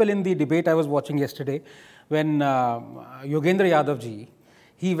out very well in the debate I was watching yesterday when Yogendra Yadav ji,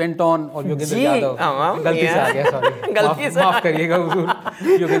 he went on, or Yogendra ji, Yadav, गलती से आ गया, sorry, गलती से माफ करिएगा हुजूर,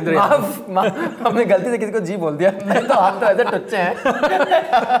 योगेंद्र यादव. हमने गलती से किसी को जी बोल दिया नहीं तो हम तो ऐसे टुच्चे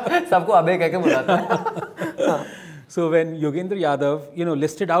हैं सबको अबे कह के बुलाते हैं. So when Yogendra Yadav,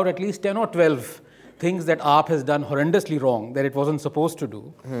 listed out at least 10 or 12 things that AAP has done horrendously wrong, that it wasn't supposed to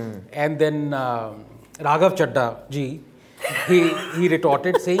do, and then Raghav Chadda ji, he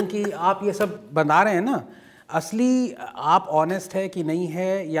retorted saying कि आप ये सब बना रहे हैं ना, असली आप ऑनेस्ट है कि नहीं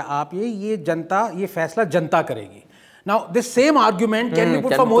है, या आप ये जनता, ये फैसला जनता करेगी. Now this same argument can be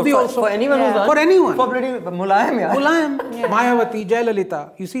put for Modi also. For anyone who's on. For anyone. For bloody Mulayam, yeah. Mulayam, Mayawati,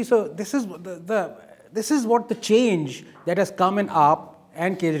 Jayalalitha. You see, so this is this is what the change that has come in AAP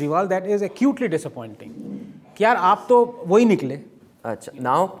and Kejriwal that is acutely disappointing. कि यार आप तो वही निकले. Achha.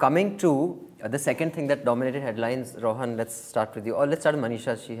 Now coming to the second thing that dominated headlines, Rohan, let's start with you. Or let's start with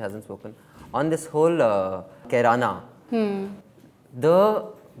Manisha, she hasn't spoken. On this whole Kairana, the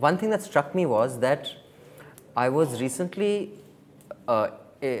one thing that struck me was that I was recently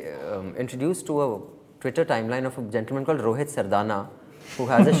introduced to a Twitter timeline of a gentleman called Rohit Sardana, who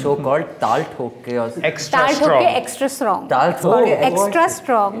has a show called Tal Thok Ke. Extra Tal strong. Thoke extra strong. Tal Thok Ke Extra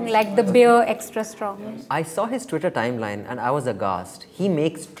strong, like the beer extra strong. I saw his Twitter timeline and I was aghast. He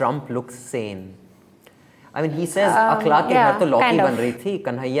makes Trump look sane. I mean, he says, अखलाक के घर तो लौकी बन रही थी,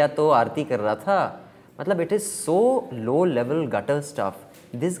 कन्हैया तो आरती कर रहा था. मतलब, it is so low level gutter stuff.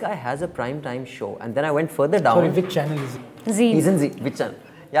 This guy has a prime time show. And then I went further down. Sorry, which channel is it? Z. He's in Z. Which channel?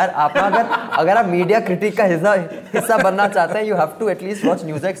 यार आप अगर आप media critic का हिस्सा बनना चाहते हैं, you have to at least watch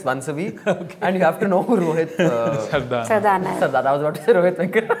NewsX once a week, and you have to know who Rohit Sardana. Sardana. I was about to say Rohit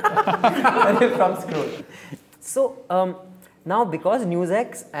Venkat from Scroll. So now because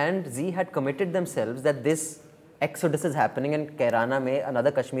NewsX and Z had committed themselves that this exodus is happening and Kairana mein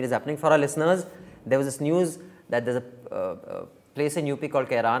another Kashmir is happening. For our listeners, there was this news that there's a place in UP called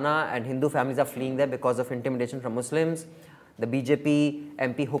Kairana and Hindu families are fleeing there because of intimidation from Muslims. The BJP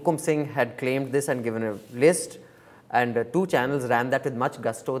MP Hukum Singh had claimed this and given a list, and 2 channels ran that with much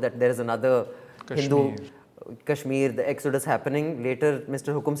gusto that there is another Hindu Kashmir, the exodus happening. Later,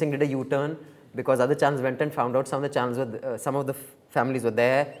 Mr. Hukum Singh did a U-turn because other channels went and found out some of the channels were, some of the families were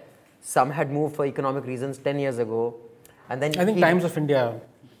there. Some had moved for economic reasons 10 years ago, and then I think Times of India.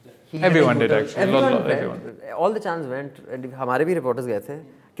 Everyone did actually. Everyone. All the channels went, and हमारे भी reporters गए थे,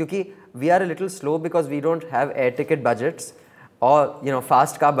 क्योंकि we are a little slow because we don't have air ticket budgets or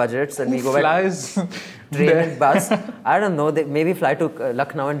fast car budgets, and we go Flies train and bus. I don't know. They maybe fly to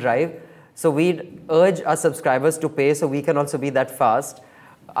Lucknow and drive. So we'd urge our subscribers to pay so we can also be that fast.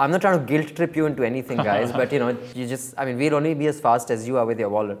 I'm not trying to guilt trip you into anything, guys, but you just, I mean, we'll only be as fast as you are with your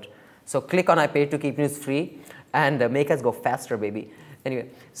wallet. So click on I pay to keep news free and make us go faster, baby. Anyway,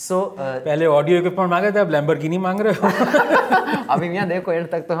 so पहले audio equipment मांगे थे, अब Lamborghini मांग रहे हो. अभी यहाँ देखो एंड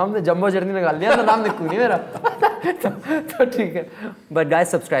तक तो हमने जंबो जर्नी निकाल लिया तो नाम देखो नहीं मेरा. तो ठीक है. But guys,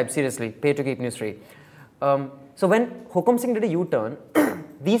 subscribe seriously. Pay to keep news free. So when Hukum Singh did a U-turn,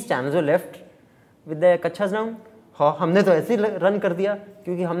 these channels were left with their kachhas down. हाँ, हमने तो ऐसे ही रन कर दिया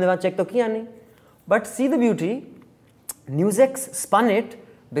क्योंकि हमने वहाँ चेक तो किया नहीं. But see the beauty, NewsX spun it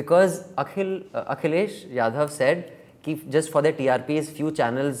because Akhilesh Yadav said कि just for their TRPs, few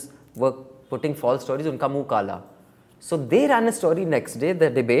channels were putting false stories, उनका मुंह काला. So they ran a story next day, the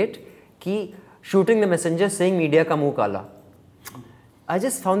debate, कि shooting the messenger saying media का मुंह काला. I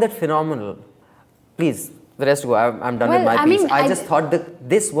just found that phenomenal. Please, the rest go. I'm done with my piece. I just thought that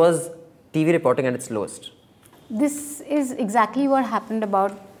this was TV reporting at its lowest. This is exactly what happened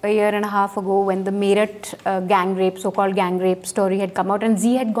about a year and a half ago when the Meerut gang rape, so-called gang rape story had come out, and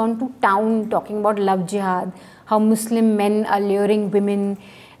Z had gone to town talking about love jihad, how Muslim men are luring women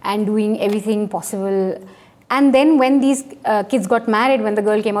and doing everything possible. And then when these kids got married, when the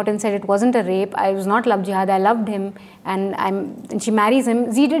girl came out and said it wasn't a rape, I was not love jihad, I loved him, and she marries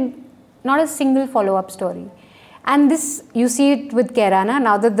him, Zee did not a single follow-up story. And this, you see it with Kairana,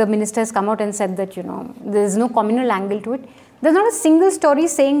 now that the minister has come out and said that, there is no communal angle to it. There's not a single story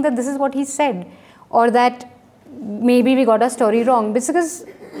saying that this is what he said, or that maybe we got our story wrong, because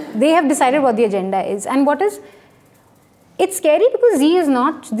they have decided what the agenda is. And it's scary because Zee is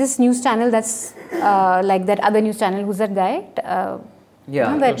not this news channel that's like that other news channel. Who's that guy?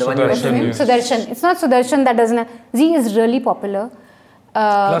 Sudarshan. It's not Sudarshan that doesn't. Zee is really popular.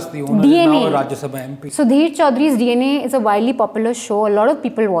 Plus the owner DNA. is now a Rajya Sabha MP. Sudhir Chaudhary's DNA is a widely popular show. A lot of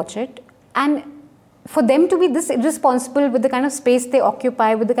people watch it. And for them to be this irresponsible with the kind of space they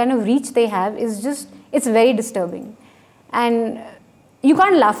occupy, with the kind of reach they have, it's very disturbing. And you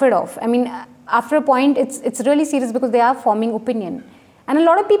can't laugh it off. I mean, after a point, it's really serious because they are forming opinion. And a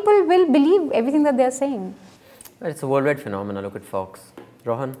lot of people will believe everything that they are saying. It's a worldwide phenomenon. Look at Fox.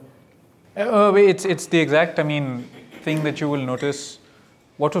 Rohan? It's the exact, thing that you will notice.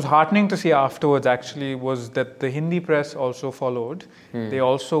 What was heartening to see afterwards actually was that the Hindi press also followed. They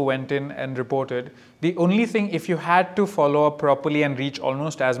also went in and reported. The only thing, if you had to follow up properly and reach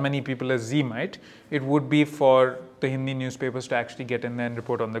almost as many people as Zee might, it would be for the Hindi newspapers to actually get in there and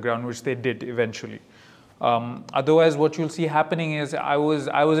report on the ground, which they did eventually. Otherwise, what you'll see happening is, I was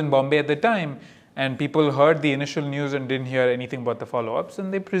in Bombay at the time, and people heard the initial news and didn't hear anything about the follow-ups,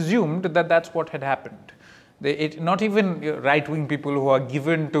 and they presumed that that's what had happened. Not even right-wing people who are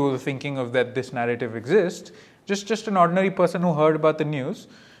given to thinking of that this narrative exists, just an ordinary person who heard about the news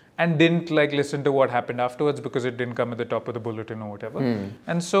and didn't listen to what happened afterwards because it didn't come at the top of the bulletin or whatever.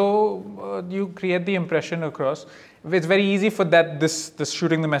 And so you create the impression across. It's very easy for this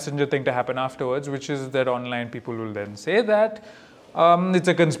shooting the messenger thing to happen afterwards, which is that online people will then say that it's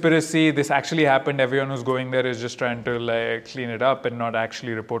a conspiracy, this actually happened, everyone who's going there is just trying to clean it up and not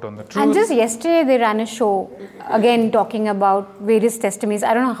actually report on the truth. And just yesterday they ran a show, again talking about various testimonies.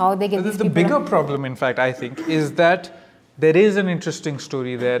 I don't know how they get these The bigger problem, in fact, I think, is that there is an interesting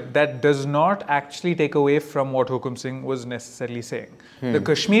story there that does not actually take away from what Hukum Singh was necessarily saying. The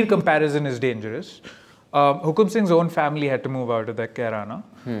Kashmir comparison is dangerous. Hukum Singh's own family had to move out of that Kairana.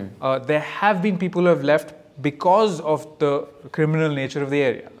 There have been people who have left because of the criminal nature of the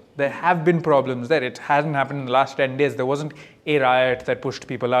area. There have been problems there. It hasn't happened in the last 10 days. There wasn't a riot that pushed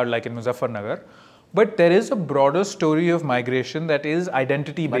people out like in Muzaffarnagar. But there is a broader story of migration that is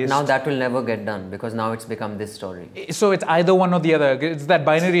identity-based. But now that will never get done because now it's become this story. So it's either one or the other. It's that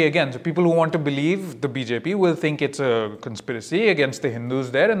binary again. So people who want to believe the BJP will think it's a conspiracy against the Hindus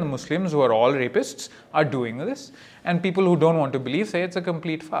there, and the Muslims, who are all rapists, are doing this. And people who don't want to believe say it's a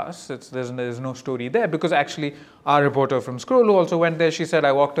complete farce. There's no story there, because actually our reporter from Scroll who also went there, she said,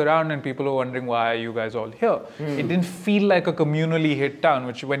 I walked around and people were wondering, why are you guys all here? It didn't feel like a communally hit town,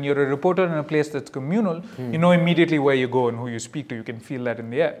 which when you're a reporter in a place that's communal, you know immediately where you go and who you speak to. You can feel that in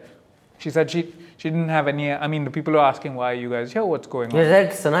the air. She said she didn't have any, the people are asking, why are you guys here? What's going on? You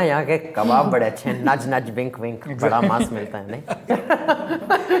said, Suna, yahan ke kebab bade achhe hain. Nudge, wink, wink. Bada maas milta hai,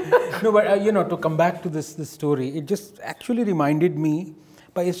 nahi? No, but to come back to this story, it just actually reminded me,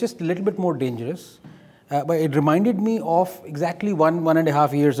 but it's just a little bit more dangerous. But it reminded me of exactly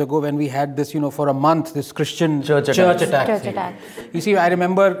 1.5 years ago when we had this, for a month, this Christian church attack. You see, I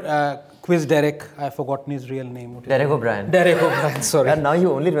remember Quiz Derek, I've forgotten his real name. Derek O'Brien. Sorry. And now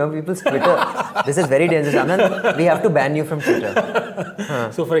you only remember people's Twitter. This is very dangerous. Anand, we have to ban you from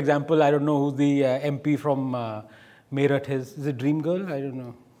Twitter. So, for example, I don't know who the MP from Meerut is. Is it Dream Girl? I don't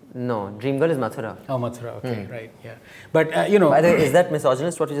know. No, Dream Girl is Mathura. Oh, Mathura, okay, right, yeah. But, By the way, is that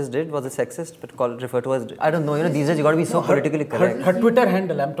misogynist what you just did? Was it sexist? But referred to as... I don't know, these days you got to be so politically correct. Her Twitter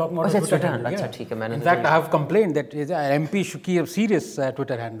handle, I'm talking about her Twitter handle. Yeah. In fact, I have complained that MP should keep a serious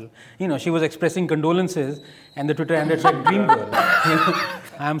Twitter handle. She was expressing condolences and the Twitter handle said Dream Girl.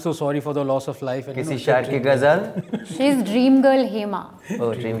 I am so sorry for the loss of life. And, Kisi shaar ki ghazal? She's Dream Girl Hema.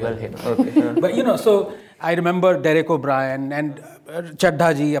 Oh, Dream Girl Hema, okay. But, so I remember Derek O'Brien and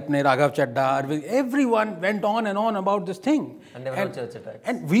Chadda ji, apne Raghav Chadda, everyone went on and on about this thing. And there were no church attacks.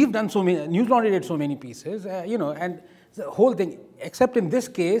 And we've done so many, News Laundry did so many pieces, and the whole thing, except in this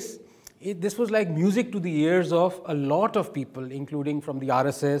case, this was like music to the ears of a lot of people, including from the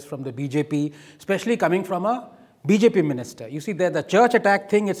RSS, from the BJP, especially coming from a BJP minister. You see, the church attack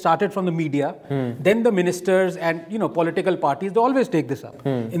thing, it started from the media, then the ministers and, political parties, they always take this up.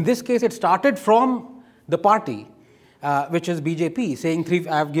 In this case, it started from the party, which is BJP, saying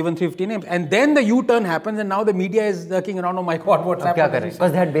I have given 350 names. And then the U-turn happens and now the media is lurking around, oh my God, what's happening?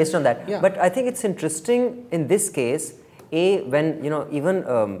 Because they had based on that. Yeah. But I think it's interesting in this case, when, even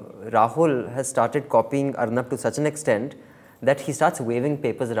Rahul has started copying Arnab to such an extent that he starts waving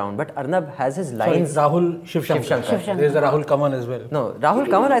papers around. But Arnab has his lines. Rahul Shiv Shankar. There's a Rahul Kaman as well. No, Rahul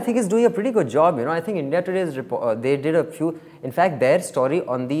Kaman I think is doing a pretty good job. I think India Today's they did a few. In fact, their story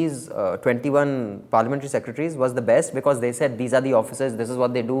on these 21 parliamentary secretaries was the best because they said these are the officers, this is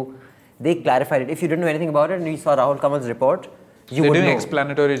what they do. They clarified it. If you didn't know anything about it and you saw Rahul Kaman's report, you would know. They're doing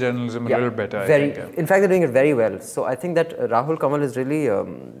explanatory journalism a little better, I think. In fact, they're doing it very well. So I think that Rahul Kamal is really,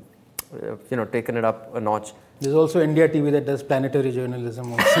 taken it up a notch. There's also India TV that does planetary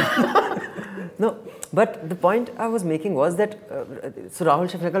journalism also. No, but the point I was making was that, so Rahul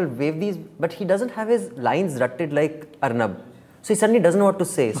Shankar waved these, but he doesn't have his lines rutted like Arnab. So he suddenly doesn't know what to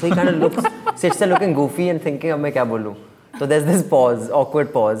say. So he kind of sits there looking goofy and thinking, "Ab main kya bolu?" So there's this pause,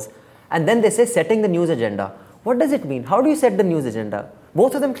 awkward pause. And then they say, setting the news agenda. What does it mean? How do you set the news agenda?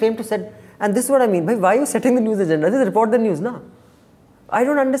 Both of them claim to set, and this is what I mean. Why are you setting the news agenda? Just report the news, na? I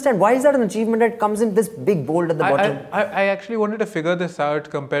don't understand. Why is that an achievement that comes in this big bold at the bottom? I actually wanted to figure this out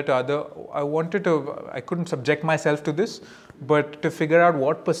compared to other. I couldn't subject myself to this, but to figure out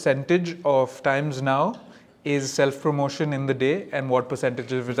what percentage of Times Now is self-promotion in the day and what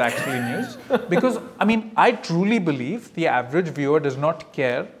percentage of it is actually news. Because, I truly believe the average viewer does not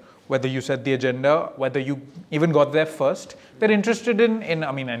care whether you set the agenda, whether you even got there first. They're interested in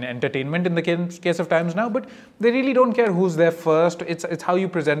entertainment in the case of Times Now, but they really don't care who's there first. It's how you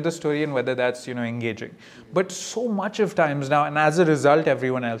present the story and whether that's, engaging. But so much of Times Now, and as a result,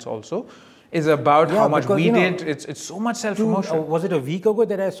 everyone else also, is about how much we did. It's so much self-promotion. Was it a week ago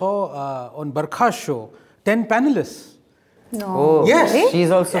that I saw on Barkha's show, 10 panelists? No. Oh, Yes.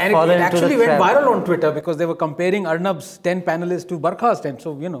 She's also and fallen it into actually the went trap. viral on Twitter because they were comparing Arnab's 10 panelists to Barkha's 10.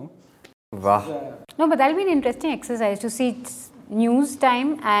 So, Wow. No, but that'll be an interesting exercise to see news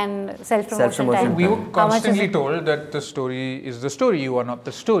time and self-promotion Self-promotion time. We were How much is constantly it? told that the story is the story. You are not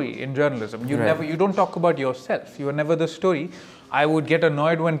the story in journalism. Right. You don't talk about yourself. You are never the story. I would get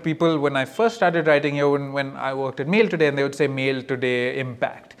annoyed when I first started writing here, when I worked at Mail Today, and they would say Mail Today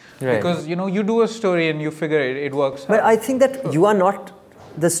Impact. Right. Because, you do a story and you figure it works But out. I think that you are not,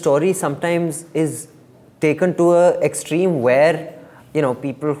 the story sometimes is taken to an extreme where,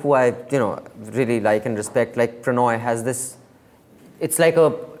 people who I, really like and respect, like Pranoy has this, it's like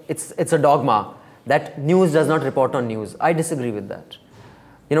it's a dogma that news does not report on news. I disagree with that.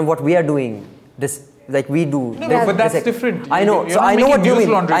 What we are doing, we do. No, but that's different. I know. You're So not I know making what you news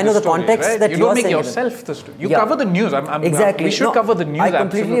mean. laundry I know the story, context right? that you you are don't make saying. yourself the story. You Yeah. cover the news. Exactly. We should cover the news. I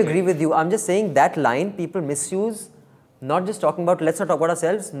completely absolutely. agree with you. I'm just saying that line people misuse. Not just talking about, let's not talk about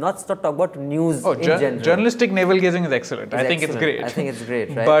ourselves, not talk about news in general. Journalistic navel gazing is excellent. I think it's excellent. great. I think it's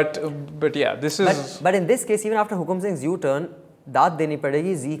great, right? But yeah, this is. But in this case, even after Hukum Singh's U-turn, daat deni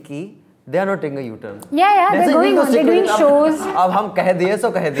padegi Zee ki, they are not taking a U-turn. Yeah, they're going on. They're doing shows. अब हम कह दिए सो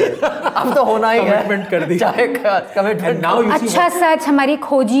कह दिए. अब तो होना ही है. Commitment कर दी. चाहे commitment. And now you see अच्छा सच हमारी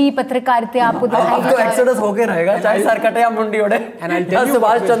खोजी पत्रकारिता आपको दिखाई अब तो एक्सोडस होके रहेगा. चाहे सर कटे या मुंडी उड़े. And I'll tell you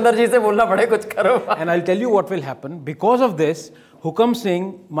Subhash Chandra ji से बोलना पड़े कुछ करो. And I'll tell you what will happen. Because of this, Hukam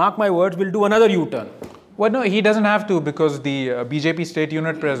Singh, mark my words, will do another U-turn. Well, no, he doesn't have to because the BJP state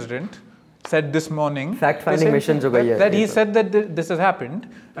unit president said this morning. Fact-finding mission jo gayi hai. That he said that this has happened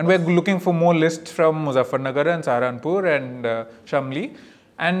and we're looking for more lists from Muzaffarnagar and Saharanpur and Shamli.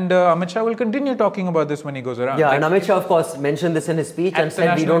 And Amit Shah will continue talking about this when he goes around. Yeah, and Amit Shah, of course, mentioned this in his speech and At the said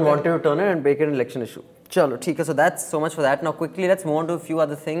we national don't want level. to turn it and make it an election issue. Chalo, theek hai. So that's so much for that. Now quickly, let's move on to a few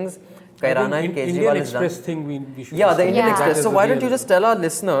other things. Kairana and Indian Kejriwal is done. Express thing we should Yeah, the Indian Yeah. Express. That So is why the don't you real- just tell our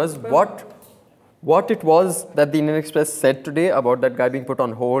listeners what it was that the Indian Express said today about that guy being put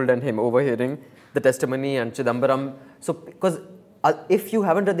on hold and him overhearing the testimony and Chidambaram. So, because if you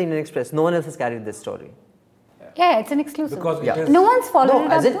haven't read the Indian Express, no one else has carried this story. Yeah, it's an exclusive. Because Yeah. it is... No one's followed No,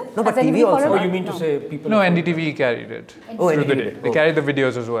 it as up in- though? no, but Has TV anybody also. followed Oh, it you up? mean to say people... No, NDTV carried it Oh, through the NDTV day. did. They Oh. carried the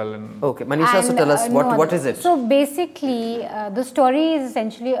videos as well. And Okay, Manisha, so tell us what is it? So basically, the story is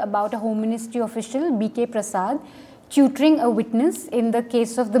essentially about a Home Ministry official, B.K. Prasad, tutoring a witness in the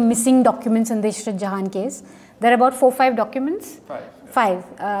case of the missing documents in the Ishrat Jahan case. There are about 4-5 documents. Five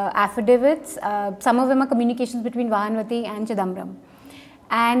affidavits. Some of them are communications between Vahanvati and Chidambaram.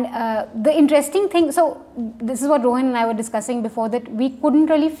 And the interesting thing, so this is what Rohan and I were discussing before, that we couldn't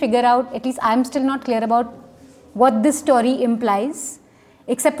really figure out, at least I'm still not clear about what this story implies,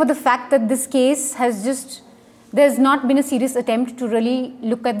 except for the fact that this case has just, there's not been a serious attempt to really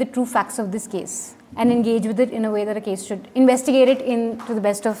look at the true facts of this case and engage with it in a way that a case should, investigate it to the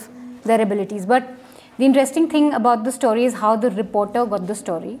best of their abilities. But the interesting thing about the story is how the reporter got the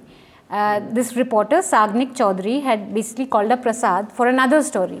story. This reporter, Sagnik Chaudhary, had basically called up Prasad for another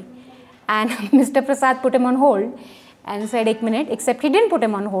story. And Mr. Prasad put him on hold and said, "Ek minute," except he didn't put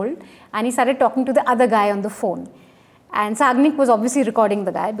him on hold, and he started talking to the other guy on the phone. And Sagnik was obviously recording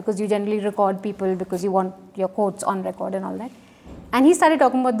the guy, because you generally record people because you want your quotes on record and all that. And he started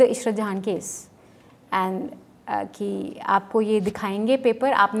talking about the Ishrat Jahan case. And कि आपको ये दिखाएंगे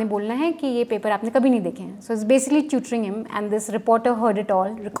paper, आपने बोलना है कि ये paper आपने कभी नहीं देखे हैं. So it's basically tutoring him, and this reporter heard it all,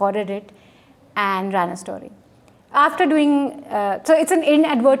 recorded it, and ran a story. After doing, so it's an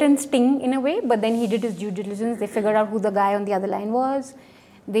inadvertent sting in a way, but then he did his due diligence. They figured out who the guy on the other line was.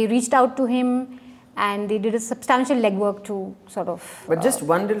 They reached out to him, and they did a substantial legwork to sort of. But just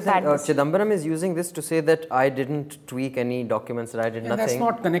one little thing, this. Chidambaram is using this to say that I didn't tweak any documents, that I did And nothing. that's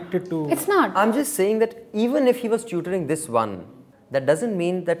not connected to. It's not. I'm just saying that even if he was tutoring this one, that doesn't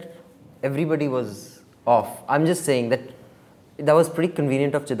mean that everybody was off. I'm just saying that that was pretty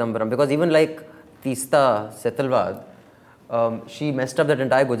convenient of Chidambaram, because even like Teesta Setalwad, she messed up that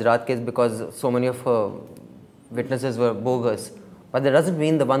entire Gujarat case because so many of her witnesses were bogus. But that doesn't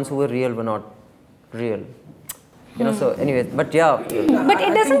mean the ones who were real were not real. You know, so anyways, but yeah. But it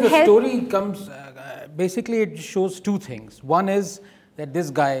I doesn't think the help. story comes, basically it shows two things. One is that this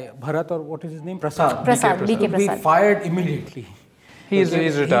guy, Bharat, or what is his name? Prasad. Prasad, DK Should be Prasad. fired immediately. He's Okay,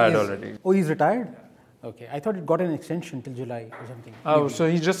 retired he is- already. Oh, he's retired? Okay, I thought it got an extension till July or something. Oh, so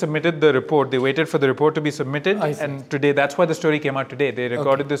he just submitted the report. They waited for the report to be submitted, I see. and today, that's why the story came out today. They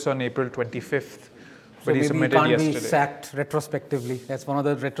recorded this on April 25th, So but he maybe submitted you can't yesterday. be sacked retrospectively. That's one of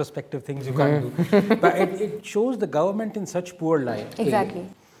the retrospective things you can't do. But it shows the government in such poor light. A, Exactly.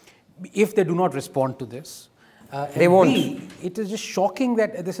 if they do not respond to this. They and won't. B, it is just shocking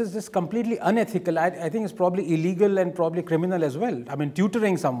that this is just completely unethical. I think it's probably illegal and probably criminal as well. I mean,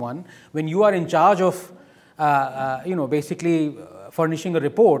 tutoring someone when you are in charge of, basically furnishing a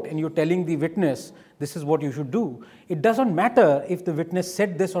report and you're telling the witness this is what you should do. It doesn't matter if the witness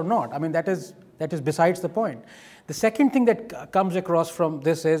said this or not. I mean, that is besides the point. The second thing that comes across from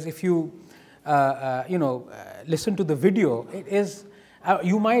this is if you, listen to the video, it is.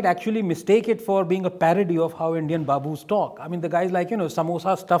 You might actually mistake it for being a parody of how Indian babus talk. I mean, the guy's like,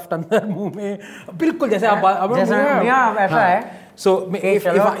 samosa stuffed under मुंह में, बिल्कुल जैसे आप जैसा वैसा है. So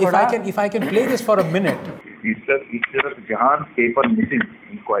if I can play this for a minute. Ishrat जहान paper missing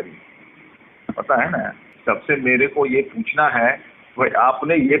inquiry, पता है ना? सबसे मेरे को ये पूछना है, भाई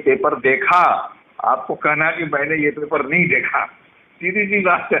आपने ये पेपर देखा? आपको कहना कि मैंने ये पेपर नहीं देखा, सीधी सी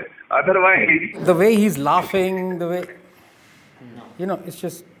बात है. Otherwise, The way he's laughing, the way, it's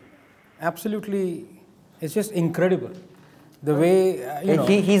just absolutely, it's just incredible. The way,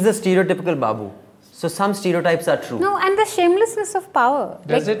 He's the stereotypical Babu. So some stereotypes are true. No, and the shamelessness of power.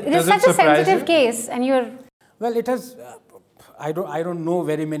 Does like, it- it is does it such a surprise sensitive you? case, and you're. well, it has. I don't know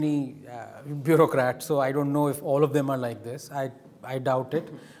very many bureaucrats, so I don't know if all of them are like this. I doubt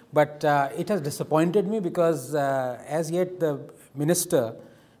it, but it has disappointed me because as yet the minister,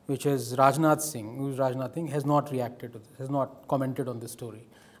 which is Rajnath Singh, has not reacted to this, has not commented on this story.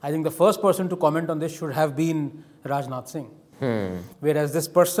 I think the first person to comment on this should have been Rajnath Singh. Whereas this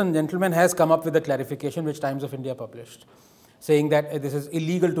gentleman has come up with a clarification which Times of India published, saying that this is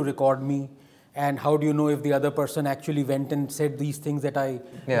illegal to record me, and how do you know if the other person actually went and said these things that I...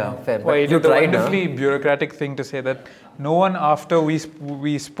 Yeah, fair. Well, But it you is a tried, wonderfully bureaucratic thing to say that no one after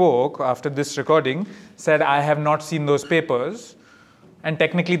we spoke, after this recording, said, I have not seen those papers. And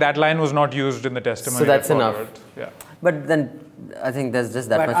technically that line was not used in the testimony. So that's that enough. followed. Yeah. But then I think there's just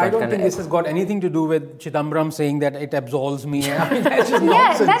that But much. I that don't can- think this has got anything to do with Chidambaram saying that it absolves me. I mean, that's just Yeah,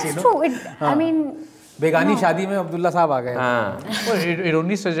 nonsense, that's true. I mean. Begani shadi mein Abdullah sahab aa gaye. Well, it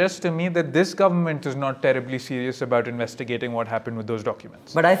only suggests to me that this government is not terribly serious about investigating what happened with those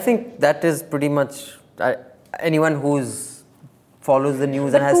documents. But I think that is pretty much anyone who's follows the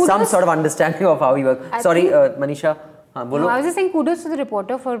news But and has some kudos- sort of understanding of how he works. I Sorry, think- Manisha. No, I was just saying kudos to the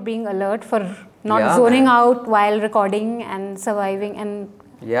reporter for being alert, for not Yeah, zoning man. out while recording and surviving. And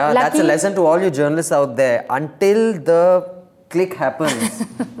Yeah, that's a lucky- lesson to all you journalists out there. Until the click happens,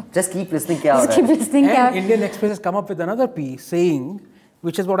 just keep listening. Kya ho Just raha keep hai? listening. And yeah. Indian Express has come up with another piece saying,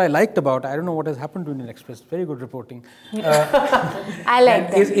 which is what I liked about, I don't know what has happened to Indian Express, very good reporting. I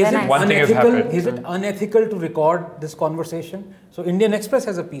like that. Is They're it nice. One thing has unethical? happened. Is it unethical to record this conversation? So Indian Express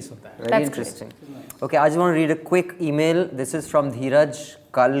has a piece of that. Very That's interesting. Okay, I just want to read a quick email. This is from Dheeraj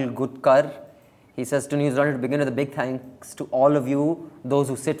Kalgutkar. He says to News London to begin with a big thanks to all of you, those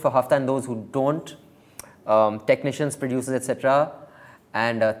who sit for Hafta and those who don't, technicians, producers, etc.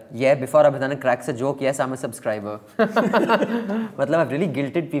 And before Abhinandan cracks a joke, yes, I'm a subscriber. Matlab, I've really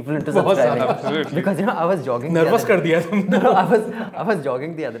guilted people into subscribing. Absolutely. Because I was jogging. Nervous kar diya tum. No, I was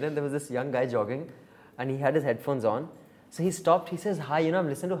jogging the other day and there was this young guy jogging and he had his headphones on So he stopped. He says, "Hi, I'm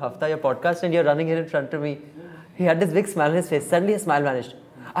listening to Hafta, your podcast, and you're running here in front of me." He had this big smile on his face. Suddenly, his smile vanished.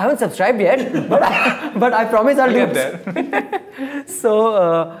 I haven't subscribed yet, but I promise I'll do there.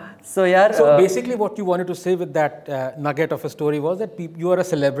 So yeah. So basically, what you wanted to say with that nugget of a story was that you are a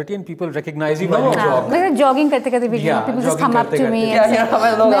celebrity and people recognize you when you jog. Like jogging karte video, people just come up to me and say,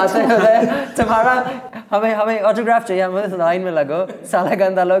 हमें लोग आते हैं तुम्हारा हमें autograph चाहिए हमें line में लगो साला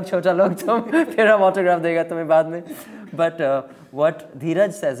गंदा लोग छोटा लोग तुम फिर हम ऑटोग्राफ देगा तुम्हें बाद में. But what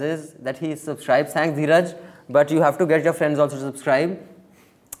Dheeraj says is that he subscribes. Thanks Dheeraj, but you have to get your friends also to subscribe.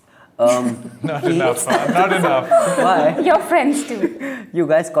 Not enough. Not enough. Why? your friends too. You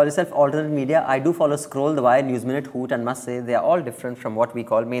guys call yourself alternate media. I do follow Scroll, The Wire, News Minute, Hoot, and must say they are all different from what we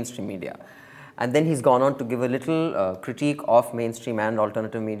call mainstream media. And then he's gone on to give a little critique of mainstream and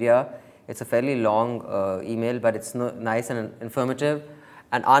alternative media. It's a fairly long email, but it's nice and informative.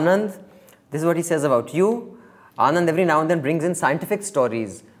 And Anand, this is what he says about you. Anand every now and then brings in scientific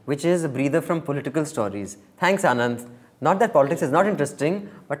stories, which is a breather from political stories. Thanks, Anand. Not that politics is not interesting,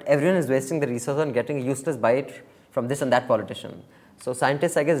 but everyone is wasting the resource on getting a useless bite from this and that politician. So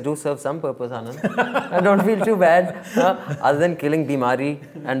scientists, I guess, do serve some purpose, Anand. I don't feel too bad, other than killing Bimari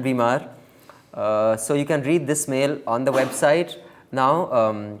and Bimar. So you can read this mail on the website. Now,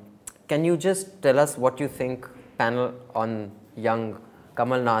 can you just tell us what you think panel on young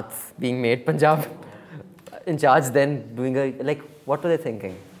Kamal Nath being made Punjab in charge, then doing what were they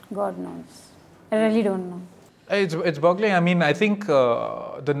thinking? God knows. I really don't know. It's boggling. I mean, I think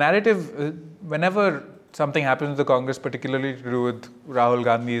the narrative, whenever something happens with the Congress, particularly to do with Rahul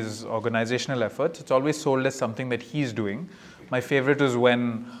Gandhi's organizational efforts, it's always sold as something that he's doing. My favorite is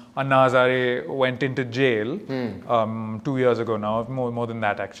when Anna Hazare went into jail 2 years ago now, more than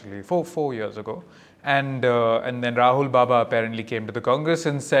that actually, 4 years ago. And then Rahul Baba apparently came to the Congress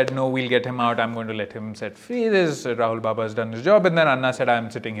and said, no, we'll get him out, I'm going to let him set free. Rahul Baba has done his job. And then Anna said, I'm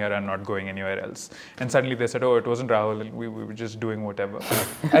sitting here, I'm not going anywhere else. And suddenly they said, oh, it wasn't Rahul, we were just doing whatever.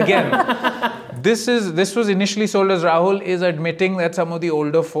 Again, this was initially sold as Rahul is admitting that some of the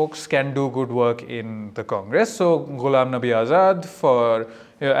older folks can do good work in the Congress. So Ghulam Nabi Azad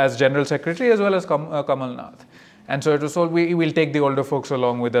as General Secretary as well as Kamal Nath. And so it was told, we will take the older folks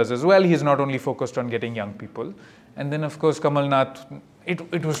along with us as well. He's not only focused on getting young people. And then, of course, Kamal Nath,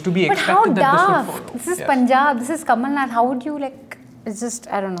 it was to be expected that this would follow. This is Punjab, this is Kamal Nath. How would you it's just,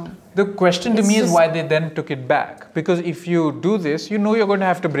 I don't know. The question to me is why they then took it back. Because if you do this, you know you're going to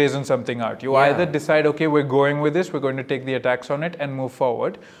have to brazen something out. You either decide, okay, we're going with this, we're going to take the attacks on it and move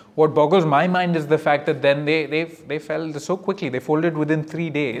forward. What boggles my mind is the fact that then they fell so quickly. They folded within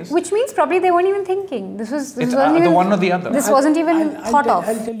 3 days. Which means probably they weren't even thinking. This wasn't the one or the other. This wasn't even thought of.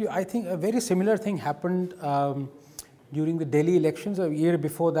 I'll tell you, I think a very similar thing happened during the Delhi elections a year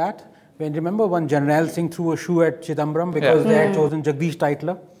before that. When remember when Jarnail Singh threw a shoe at Chidambaram because they had chosen Jagdish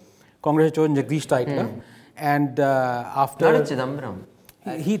Titler. Congress had chosen Jagdish Titler. And after... Not at Chidambaram.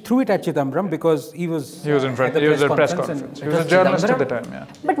 He threw it at Chidambaram because he was in front. He was at press conference. He was a journalist at the time. Yeah.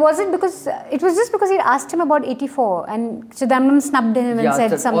 But was it because it was just because he asked him about 84 and Chidambaram snubbed him and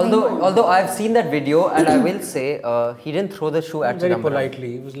said something? Although I've seen that video and I will say he didn't throw the shoe at very Chidambaram.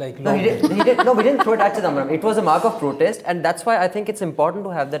 politely. It was like No, he didn't throw it at Chidambaram. It was a mark of protest, and that's why I think it's important to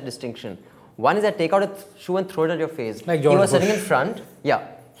have that distinction. One is that take out a shoe and throw it at your face. Like he George was Bush. sitting in front. Yeah,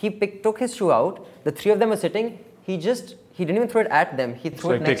 he took his shoe out. The three of them were sitting. He didn't even throw it at them. He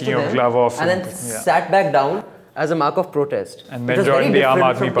threw it next to them. Taking your glove off and then sat back down as a mark of protest. And then joined the Aam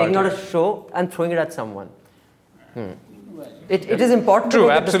Aadmi Party. Taking out a shoe and throwing it at someone. It is important to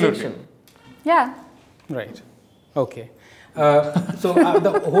make absolutely. a distinction. Yeah. Right. Okay. So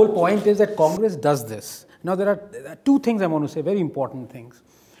the whole point is that Congress does this. Now there are two things I want to say, very important things.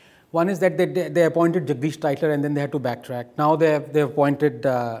 One is that they appointed Jagdish Titler and then they had to backtrack. Now they appointed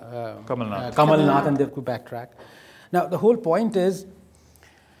Kamal Nath and they have to backtrack. Now the whole point is,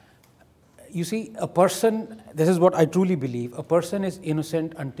 you see, a person, this is what I truly believe, a person is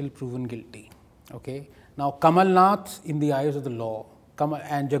innocent until proven guilty. Okay. Now Kamal Nath in the eyes of the law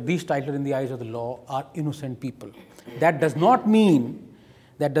and Jagdish Titler in the eyes of the law are innocent people. That does not mean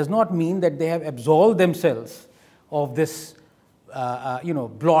that they have absolved themselves of this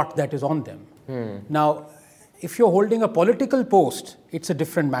blot that is on them. Now, if you're holding a political post, it's a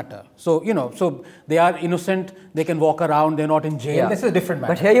different matter. So, so they are innocent, they can walk around, they're not in jail. Yeah. This is a different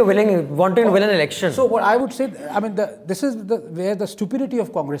matter. But here you're wanting to win an election. So what I would say, this is where the stupidity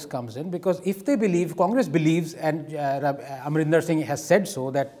of Congress comes in, because if Congress believes, and Amrinder Singh has said so,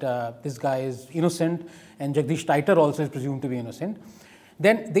 that this guy is innocent and Jagdish Titler also is presumed to be innocent,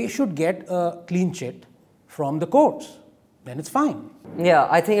 then they should get a clean chit from the courts. Then it's fine. Yeah,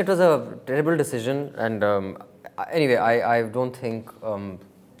 I think it was a terrible decision, and anyway, I don't think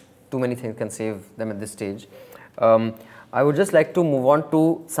too many things can save them at this stage. I would just like to move on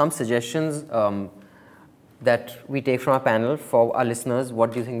to some suggestions that we take from our panel for our listeners.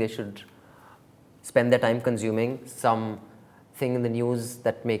 What do you think they should spend their time consuming? Something in the news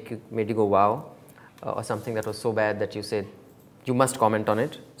that made you go wow, or something that was so bad that you said you must comment on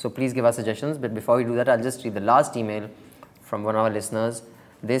it. So please give us suggestions. But before we do that, I'll just read the last email from one of our listeners.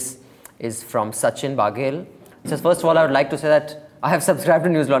 This is from Sachin Baghel. It says, first of all, I would like to say that I have subscribed to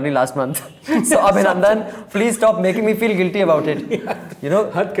News Laundry last month. So Abhinandan, please stop making me feel guilty about it. You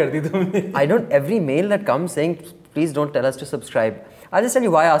know, I don't, every mail that comes saying, please don't tell us to subscribe. I'll just tell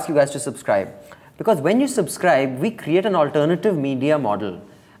you why I ask you guys to subscribe. Because when you subscribe, we create an alternative media model.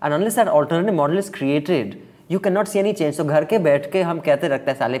 And unless that alternative model is created, you cannot see any change. So घर के बैठ के हम कहते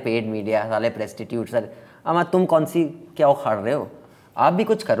रखते हैं साले paid media, साले prostitute, साले अमा तुम कौन सी क्या उखाड़ रहे हो? आप भी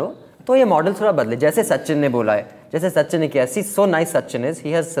कुछ करो तो ये मॉडल थोड़ा बदले. जैसे सचिन ने बोला है, जैसे सचिन ने किया. See, so nice Sachin is.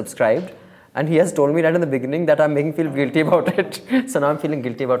 He has subscribed and he has told me right in the beginning that I'm making feel guilty about it. So now I'm feeling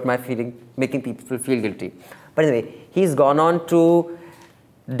guilty about making people feel guilty. But anyway, he's gone on to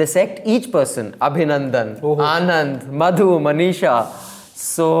dissect each person. Abhinandan, Anand, Madhu, Manisha.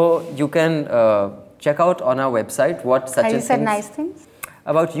 So you can check out on our website what Sachin Have you said thinks nice things?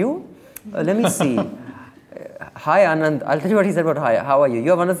 about you. Let me see. Hi Anand, I'll tell you what he said about hi. How are you?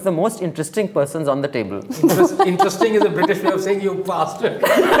 You're one of the most interesting persons on the table. Interesting is a British way of saying you bastard.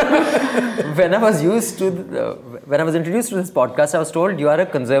 When I was introduced to this podcast, I was told you are a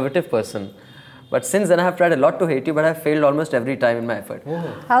conservative person. But since then I have tried a lot to hate you, but I've failed almost every time in my effort.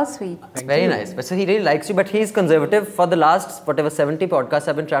 How sweet. Very nice. But so he really likes you, but he's conservative. For the last 70 podcasts,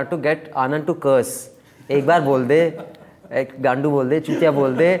 I've been trying to get Anand to curse. एक बार बोल दे, एक गांडू बोल दे, चूतिया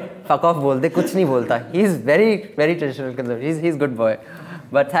बोल दे, fuck off बोल दे, कुछ नहीं बोलता. He's very, very traditional conservative. He's good boy.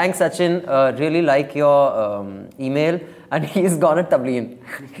 But thanks Sachin, really like your email, and he's gone at Tableen.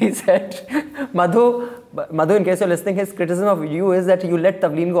 He said, Madhu, in case you're listening, his criticism of you is that you let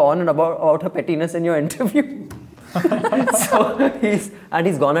Tableen go on and about her pettiness in your interview. So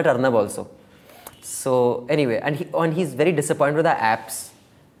he's gone at Arnab also. So anyway, and he's very disappointed with our apps.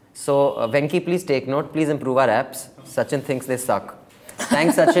 So Venki, please take note. Please improve our apps. Sachin thinks they suck.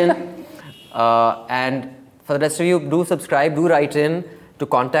 Thanks, Sachin. And for the rest of you, do subscribe, do write in to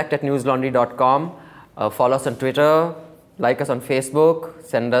contact@newslaundry.com. Follow us on Twitter, like us on Facebook,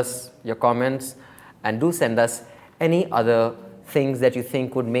 send us your comments, and do send us any other things that you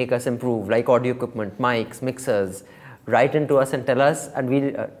think would make us improve, like audio equipment, mics, mixers. Write into us and tell us, and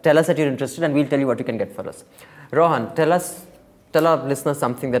we'll tell us that you're interested, and we'll tell you what you can get for us. Rohan, tell our listeners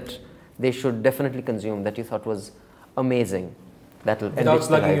something that they should definitely consume that you thought was amazing. That'll Without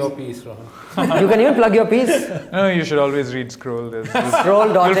plugging your piece, Rohan. You can even plug your piece. No, you should always read Scroll.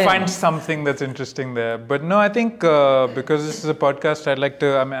 Scroll.in. You'll find something that's interesting there. But no, I think because this is a podcast, I'd like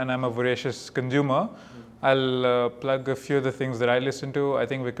to, and I'm a voracious consumer, I'll plug a few of the things that I listen to. I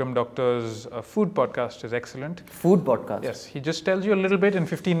think Vikram Doctor's food podcast is excellent. Food podcast? Yes, he just tells you a little bit in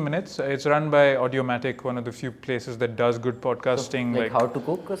 15 minutes. It's run by Audiomatic, one of the few places that does good podcasting. So, like how to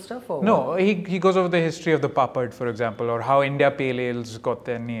cook stuff? Or no, what? He goes over the history of the papad, for example, or how India Pale Ales got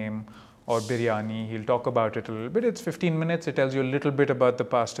their name, or biryani. He'll talk about it a little bit. It's 15 minutes. It tells you a little bit about the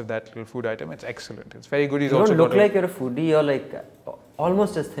past of that little food item. It's excellent. It's very good. You don't look like you're a foodie. You're like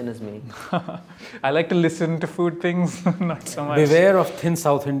almost as thin as me. I like to listen to food things, not so much. Beware of thin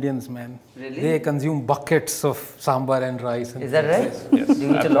South Indians, man. Really? They consume buckets of sambar and rice. And is that right? Yes. Do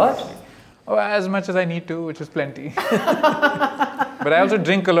you eat a lot? Oh, as much as I need to, which is plenty. But I also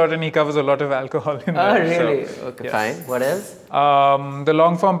drink a lot, and he covers a lot of alcohol in there. Oh, really? So, okay, yes. fine. What else? The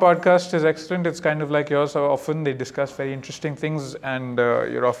long form podcast is excellent. It's kind of like yours. So often they discuss very interesting things, and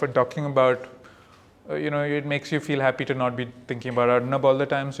you're often talking about, it makes you feel happy to not be thinking about Arnab all the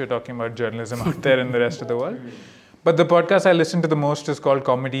time. So you're talking about journalism out there in the rest of the world. But the podcast I listen to the most is called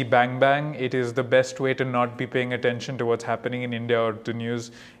Comedy Bang Bang. It is the best way to not be paying attention to what's happening in India or the news.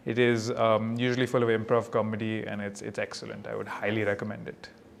 It is usually full of improv comedy, and it's excellent. I would highly recommend it.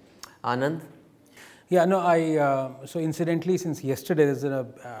 Anand? Yeah, no, so incidentally, since yesterday, there's a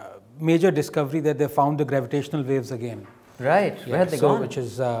major discovery that they found the gravitational waves again. Right. Where have they gone? Which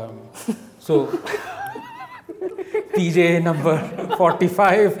is, PJ number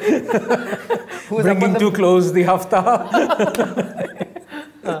 45. Bringing to close the hafta.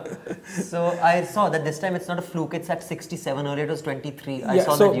 So I saw that this time it's not a fluke, it's at 67, earlier it was 23. I Yeah,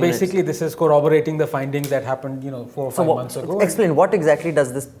 saw so that units. basically this is corroborating the findings that happened, 4 or 5 months ago. Explain, what exactly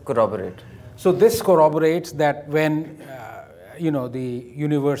does this corroborate? So this corroborates that when, the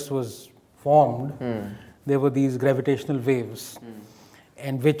universe was formed, there were these gravitational waves.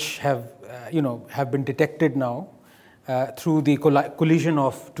 and which have been detected now through the collision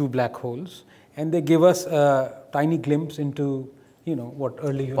of two black holes, and they give us a tiny glimpse into what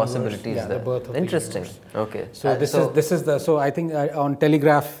early universe, possibilities the birth of interesting. the universe. Okay. So I think on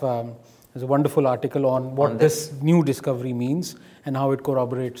Telegraph there's a wonderful article on what this new discovery means and how it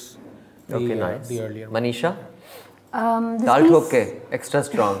corroborates the earlier one. Manisha? This piece- extra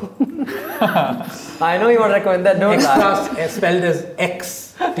strong. I know you want to recommend that, don't lie. Extra spelled as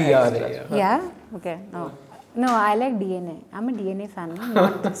XTRA. Yeah? Okay. No, I like DNA. I'm a DNA fan,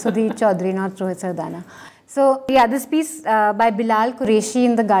 not Sudhir Chaudhary, not Rohit Sardana. So, yeah, this piece by Bilal Qureshi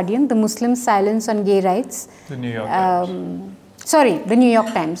in The Guardian, The Muslim Silence on Gay Rights. The New York Times. Sorry, the New York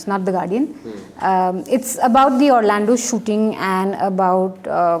Times, not The Guardian. It's about the Orlando shooting and about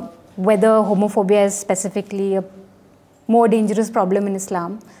whether homophobia is specifically a more dangerous problem in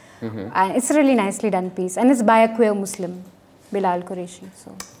Islam. And it's a really nicely done piece. And it's by a queer Muslim, Bilal Qureshi.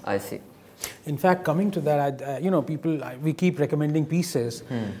 So. I see. In fact, coming to that, we keep recommending pieces,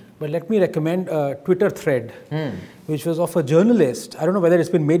 but let me recommend a Twitter thread, which was of a journalist. I don't know whether it's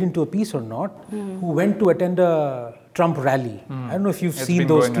been made into a piece or not, who went to attend a Trump rally. I don't know if you've It's seen been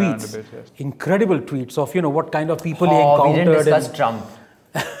those going around tweets. a bit, yes. Incredible tweets of what kind of people he We encountered. didn't discuss Trump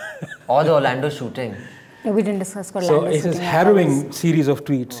or the Orlando shooting. Yeah, we didn't discuss Orlando So it's shooting. a harrowing series of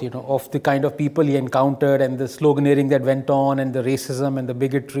tweets, of the kind of people he encountered and the sloganeering that went on and the racism and the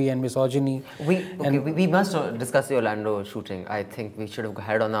bigotry and misogyny. We must discuss the Orlando shooting. I think we should have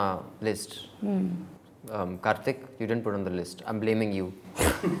had on our list. Karthik, you didn't put on the list. I'm blaming you.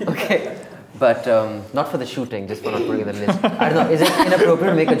 Okay. But not for the shooting, just for not putting it on the list. I don't know, is it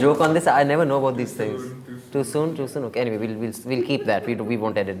inappropriate to make a joke on this? I never know about these things. Too soon? Okay, anyway, we'll keep that. We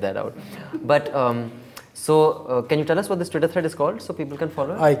won't edit that out. But so can you tell us what this Twitter thread is called so people can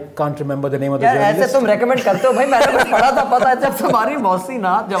follow it? I can't remember the name of the यार journalist. ऐसे तुम recommend करते हो भाई मैंने कुछ पढ़ा था पता है जब तुम्हारी मौसी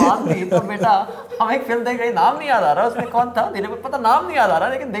ना जवान थी तो बेटा हम एक फिल्म देख रहे नाम नहीं याद आ रहा उसमें कौन था मेरे को पता नाम नहीं याद आ रहा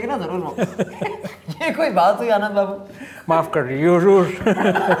लेकिन देखना जरूर हो ये कोई बात हुई आनंद बाबू माफ कर जरूर.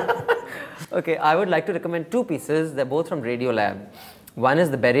 Okay, I would like to recommend two pieces. They're both from Radiolab. One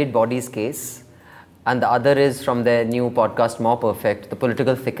is the Buried Bodies case, and the other is from their new podcast, More Perfect, The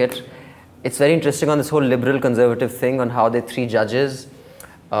Political Thicket. It's very interesting on this whole liberal conservative thing on how the three judges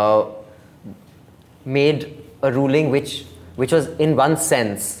made a ruling which was in one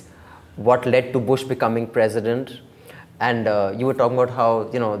sense what led to Bush becoming president. And you were talking about how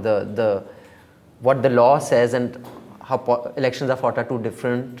what the law says and how elections are fought are two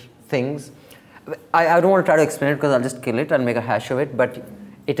different things. I don't want to try to explain it because I'll just kill it and make a hash of it, but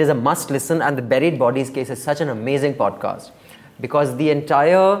it is a must listen, and the Buried Bodies case is such an amazing podcast because the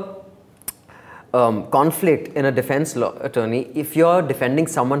entire conflict in a defense attorney, if you're defending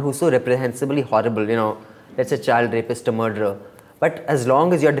someone who's so reprehensibly horrible, let's say child rapist, a murderer, but as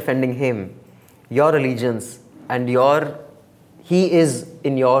long as you're defending him, your allegiance and he is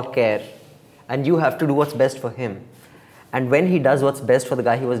in your care and you have to do what's best for him. And when he does what's best for the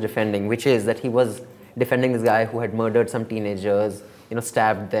guy he was defending, which is that he was defending this guy who had murdered some teenagers,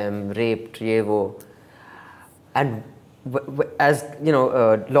 stabbed them, raped, yevo. And as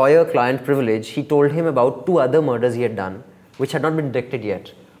lawyer-client privilege, he told him about two other murders he had done, which had not been detected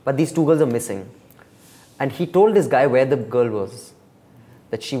yet. But these two girls are missing. And he told this guy where the girl was.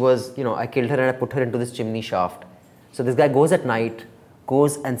 That she was, I killed her and I put her into this chimney shaft. So this guy goes at night,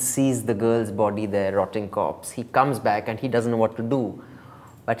 goes and sees the girl's body there, rotting corpse. He comes back and he doesn't know what to do.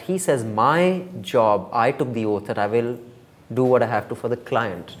 But he says, my job, I took the oath that I will do what I have to for the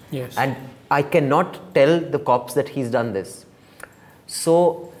client. Yes. And I cannot tell the cops that he's done this.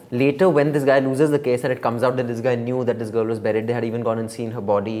 So later when this guy loses the case and it comes out that this guy knew that this girl was buried, they had even gone and seen her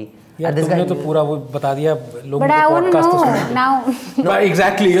body. Yeah, and this guy तो पूरा वो बता दिया लोगों But को I want to podcast तो know सुनने. now. But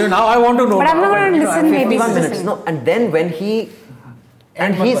exactly, now I want to know. But I'm not now. going to listen maybe. 51 minutes. No, and then when he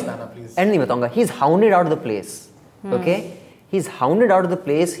End मत बताना, please. end नहीं बताऊंगा. He's hounded out of the place. Okay, he's hounded out of the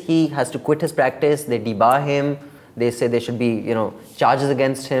place. He has to quit his practice. They debar him. They say there should be charges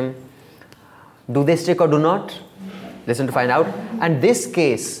against him. Do they stick or do not? Listen to find out. And this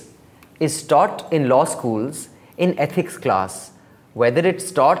case is taught in law schools in ethics class. Whether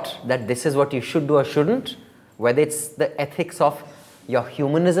it's taught that this is what you should do or shouldn't, whether it's the ethics of your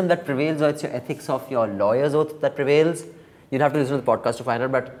humanism that prevails or it's your ethics of your lawyer's oath that prevails, you'll have to listen to the podcast to find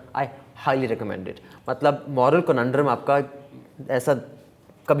out, but I highly recommend it. मतलब moral conundrum आपका ऐसा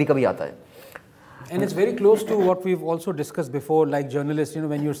कभी-कभी आता है. And it's very close to what we've also discussed before, like journalists,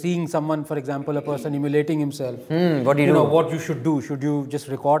 when you're seeing someone, for example, a person humiliating himself, What do you do? what you should do. Should you just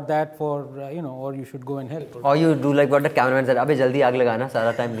record that for, or you should go and help? Or you do like what the cameraman said, अबे जल्दी आग लगाना,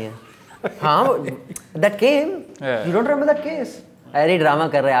 सारा time नहीं है. हाँ, that came. Yeah. You don't remember that case? अरे drama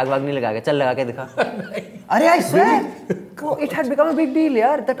कर रहा है, आग वाग नहीं लगा के, चल लगा के दिखा. अरे I swear, it had become a big deal,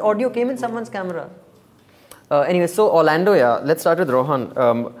 yaar. That audio came in someone's camera. Anyway, so Orlando, let's start with Rohan.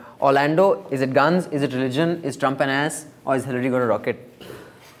 Orlando, is it guns? Is it religion? Is Trump an ass? Or is Hillary going to rock it?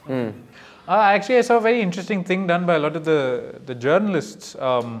 Actually, I saw a very interesting thing done by a lot of the journalists.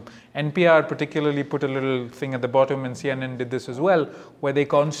 NPR particularly put a little thing at the bottom, and CNN did this as well, where they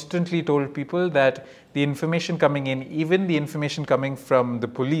constantly told people that the information coming in, even the information coming from the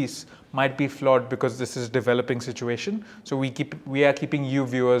police, might be flawed because this is a developing situation. So we are keeping you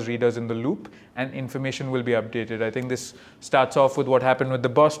viewers, readers in the loop, and information will be updated. I think this starts off with what happened with the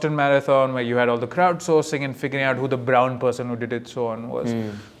Boston Marathon, where you had all the crowdsourcing and figuring out who the brown person who did it so on was.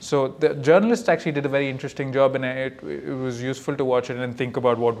 So the journalists actually did a very interesting job, and it was useful to watch it and think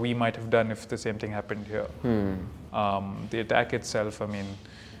about what we might have done if the same thing happened here. The attack itself, I mean,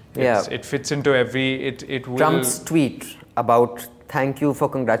 it fits into it will... Trump's tweet about thank you for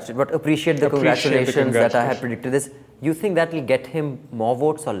appreciate the congratulations that I had predicted this. You think that will get him more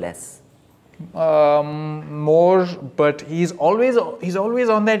votes or less? More, but he's always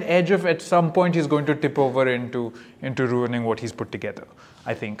on that edge of at some point he's going to tip over into ruining what he's put together.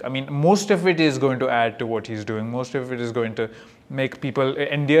 I think. I mean, most of it is going to add to what he's doing. Most of it is going to make people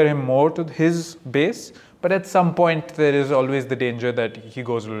endear him more to his base. But at some point, there is always the danger that he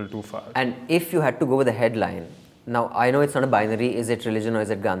goes a little too far. And if you had to go with a headline, now I know it's not a binary, is it religion or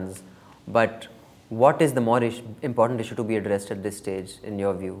is it guns? But what is the more important issue to be addressed at this stage, in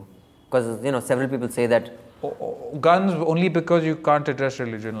your view? Because, several people say that... Guns only because you can't address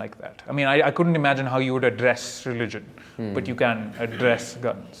religion like that. I mean, I couldn't imagine how you would address religion, but you can address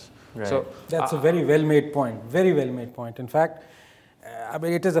guns. Right. So that's a very well-made point, very well-made point. In fact, I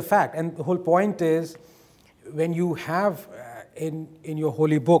mean, it is a fact. And the whole point is, when you have in your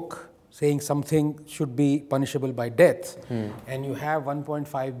holy book saying something should be punishable by death, and you have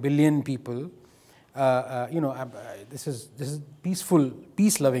 1.5 billion people, this is peaceful,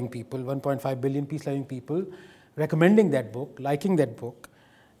 peace-loving people, 1.5 billion peace-loving people recommending that book, liking that book.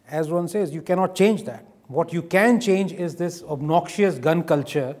 As one says, you cannot change that. What you can change is this obnoxious gun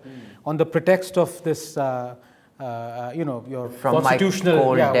culture on the pretext of this, your from constitutional, my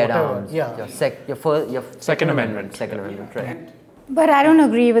cold dead whatever. arms, your Second Amendment, right? But I don't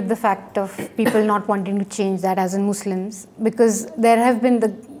agree with the fact of people not wanting to change that as in Muslims, because there have been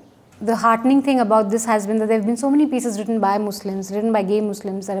the heartening thing about this has been that there have been so many pieces written by Muslims, written by gay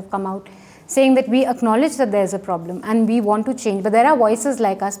Muslims that have come out saying that we acknowledge that there is a problem and we want to change. But there are voices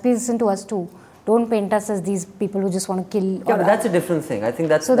like us, please listen to us too. Don't paint us as these people who just want to kill. Yeah, but that's a different thing. I think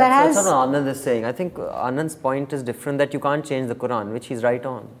that's what Anand is saying. I think Anand's point is different, that you can't change the Quran, which he's right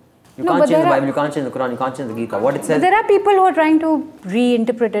on. You can't change the Bible, you can't change the Quran, you can't change the Gita. What it says. But there are people who are trying to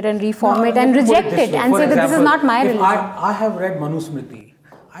reinterpret it and reform it and reject it and say that this is not my religion. I have read Manusmriti.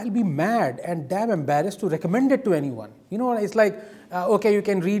 I'll be mad and damn embarrassed to recommend it to anyone. It's like, okay, you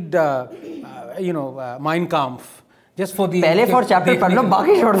can read, Mein Kampf, just for the... Pehle for chapter padh lo,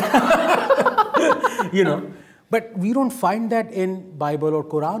 baaki chhod do. But we don't find that in Bible or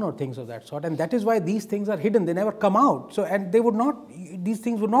Quran or things of that sort, and that is why these things are hidden. They never come out. So, and these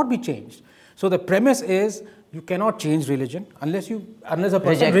things would not be changed. So the premise is, you cannot change religion unless a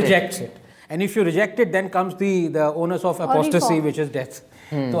person rejects it. And if you reject it, then comes the onus of apostasy, which is death.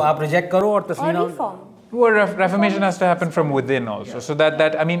 So, aap reject karo aur taslim or reform. Well, reformation has to happen from within also. Yeah. So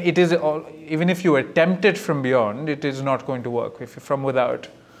that I mean, it is all, even if you attempt it from beyond, it is not going to work if from without.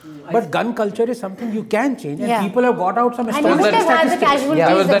 But gun culture is something you can change, and people have got out some statistics.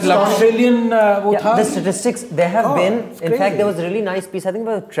 There was that Australian. The statistics, there have been. In fact, there was a really nice piece, I think,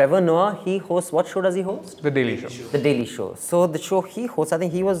 about Trevor Noah. He hosts, what show does he host? The Daily Show. The Daily Show. So the show he hosts, I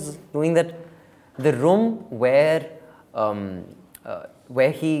think he was doing that, the room where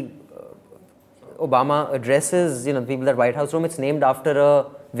Obama addresses, people at White House room, it's named after a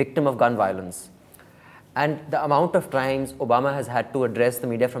victim of gun violence. And the amount of times Obama has had to address the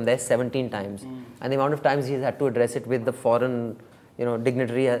media from there 17 times. And the amount of times he's had to address it with the foreign,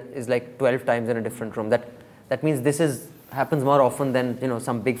 dignitary is like 12 times in a different room. That means this happens more often than,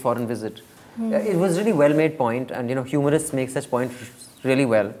 some big foreign visit. It was really well-made point, and, humorists make such points really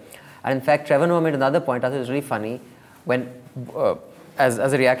well. And in fact, Trevor Noah made another point I thought it was really funny when, as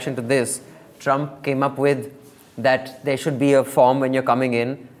a reaction to this, Trump came up with that there should be a form when you're coming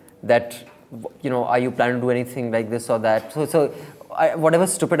in that, are you planning to do anything like this or that? So whatever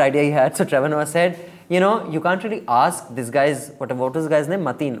stupid idea he had, so Trevor Noah said, you can't really ask this guy's, what was his guy's name?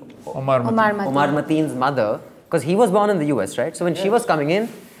 Mateen. Omar Mateen's mother, because he was born in the US, right? So when she was coming in,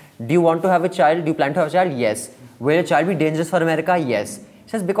 do you want to have a child? Do you plan to have a child? Yes. Will a child be dangerous for America? Yes.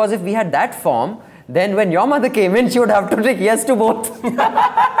 She says, because if we had that form, then when your mother came in, she would have to take yes to both.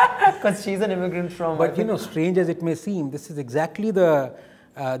 Because she's an immigrant from... But strange as it may seem, this is exactly the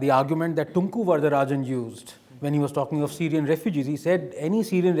argument that Tunku Vardarajan used when he was talking of Syrian refugees. He said any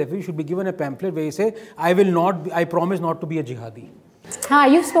Syrian refugee should be given a pamphlet where he say, I promise not to be a jihadi.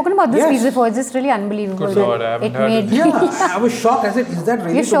 You've spoken about this piece before. It's just really unbelievable. Good Lord, I haven't heard it. Yeah, I was shocked. I said, is that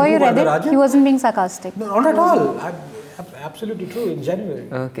really You're sure you read it? Vardarajan? He wasn't being sarcastic. No, not at all. Absolutely true, in January.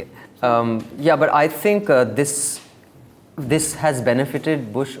 Okay. Yeah, but I think this has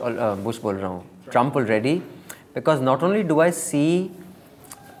benefited Trump already, because not only do I see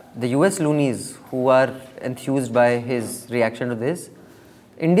the US loonies who are enthused by his reaction to this,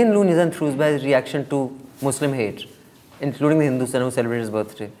 Indian loonies are enthused by his reaction to Muslim hate, including the Hindustan who celebrate his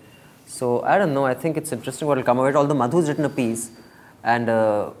birthday. So I don't know, I think it's interesting what will come of it. Although Madhu's written a piece, and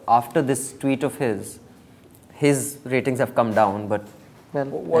after this tweet of his ratings have come down, but well,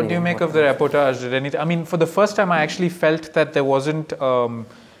 what do you make of the reportage? I mean, for the first time, I actually felt that there wasn't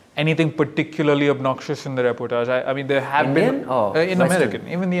anything particularly obnoxious in the reportage. I mean, there have Indian? been Western? in American,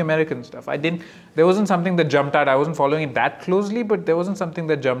 even the American stuff. There wasn't something that jumped out. I wasn't following it that closely, but there wasn't something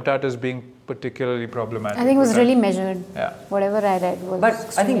that jumped out as being particularly problematic. I think it was really measured. Yeah. Whatever I read was. But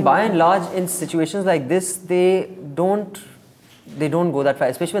I think by and large, in situations like this, they don't go that far,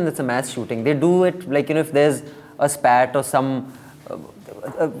 especially when it's a mass shooting. They do it like, if there's a spat or some,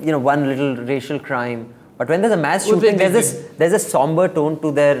 one little racial crime. But when there's a mass shooting, there's a somber tone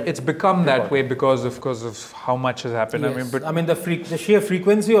to their... It's become that way because of how much has happened. Yes. The sheer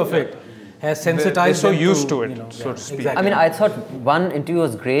frequency of it has sensitized they're so them used to it, so to speak. Exactly. I mean, I thought one interview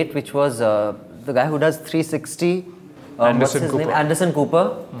was great, which was the guy who does 360. Anderson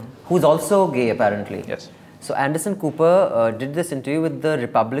Cooper, who's also gay apparently. Yes. So Anderson Cooper did this interview with the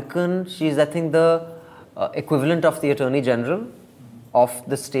Republican. She's, I think, the equivalent of the Attorney General of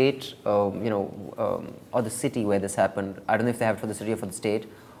the state, or the city where this happened. I don't know if they have it for the city or for the state.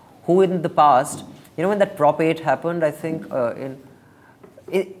 Who in the past, when that Prop 8 happened, I think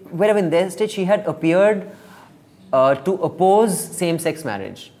wherever in their state, she had appeared to oppose same-sex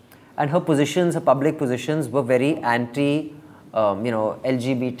marriage. And her public positions were very anti,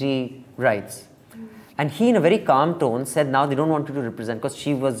 LGBT rights. And he, in a very calm tone, said, now they don't want you to represent, because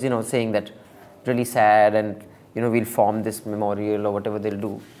she was, saying that really sad and, we'll form this memorial or whatever they'll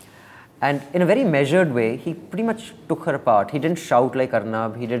do. And in a very measured way, he pretty much took her apart. He didn't shout like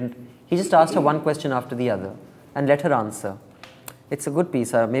Arnab. He just asked her one question after the other and let her answer. It's a good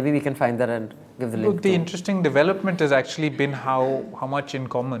piece. Maybe we can find that and give the link. Look, the interesting development has actually been how much in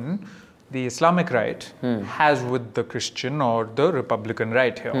common the Islamic right has with the Christian or the Republican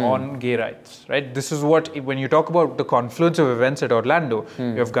right here on gay rights, right? This is what, when you talk about the confluence of events at Orlando,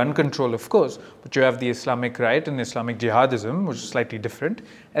 you have gun control, of course, but you have the Islamic right and Islamic jihadism, which is slightly different,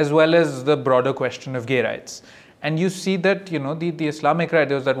 as well as the broader question of gay rights. And you see that, the Islamic right,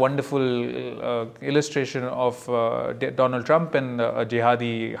 there was that wonderful illustration of Donald Trump and a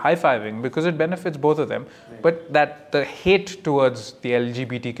jihadi high-fiving, because it benefits both of them. Right. But that the hate towards the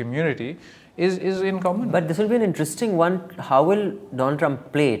LGBT community is in common. But this will be an interesting one. How will Donald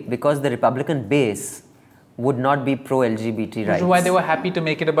Trump play it? Because the Republican base would not be pro-LGBT rights. Which is why they were happy to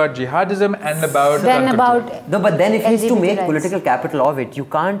make it about jihadism and about gun control. No, but then if he's to make rights. Political capital of it, you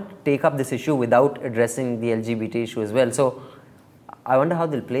can't take up this issue without addressing the LGBT issue as well. So I wonder how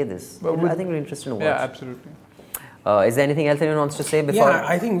they'll play this. I think we're interested to watch. Yeah, absolutely. Is there anything else anyone wants to say before? Yeah,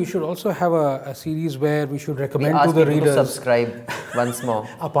 I think we should also have a series where we should recommend to the readers to subscribe once more.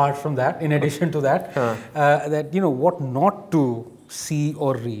 Apart from that, in addition to that, that what not to see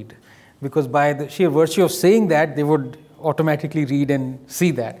or read. Because by the sheer virtue of saying that, they would automatically read and see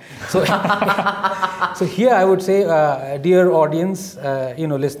that. So, so here I would say, dear audience,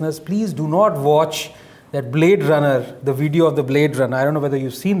 listeners, please do not watch that Blade Runner, the video of the Blade Runner. I don't know whether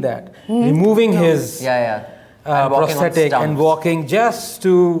you've seen that. Removing his prosthetic and walking just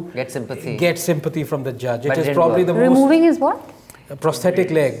to get sympathy from the judge. But it is probably the most... Removing his what?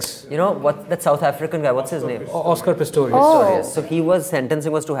 Prosthetic legs. What that South African guy, what's his name? Oscar Pistorius. Oh. So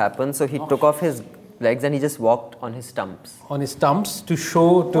sentencing was to happen, so he took off his legs and he just walked on his stumps. On his stumps to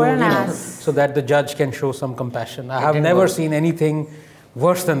show, so that the judge can show some compassion. I have never seen anything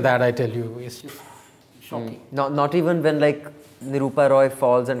worse than that, I tell you. It's shocking. Not even when Nirupa Roy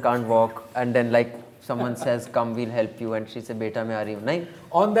falls and can't walk, and then someone says, come, we'll help you, and she says, beta, main aa rahi hu. Nahin?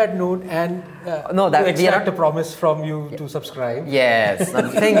 On that note, and to extract a promise from you to subscribe. Yes. The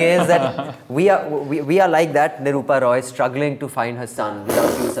thing is that we are like that Nirupa Roy, struggling to find her son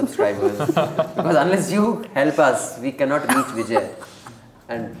without few subscribers. Because unless you help us, we cannot reach Vijay.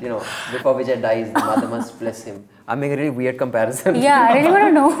 And before Vijay dies, the mother must bless him. I'm making a really weird comparison. Yeah, I really want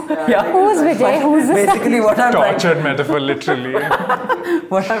to know who's Vijay, who's this? Basically, what I'm Tortured metaphor, literally.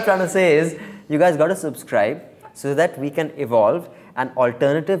 what I'm trying to say is, you guys got to subscribe so that we can evolve an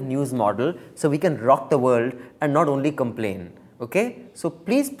alternative news model, so we can rock the world and not only complain. Okay? So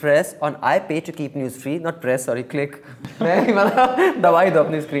please press on I pay to keep news free. Not press, sorry, click. Dawai do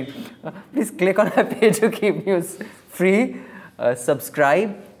apni screen. Please click on I pay to keep news free.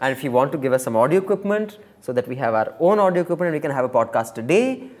 Subscribe, and if you want to give us some audio equipment so that we have our own audio equipment and we can have a podcast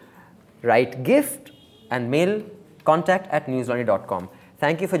today, write gift and mail contact@newslaundry.com.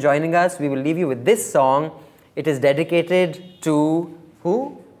 Thank you for joining us. We will leave you with this song. It is dedicated to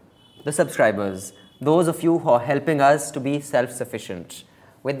who? The subscribers. Those of you who are helping us to be self-sufficient.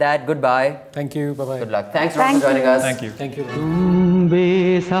 With that, goodbye. Thank you. Bye-bye. Good luck. Thanks Ron, for joining us. Thank you. Thank you. तुम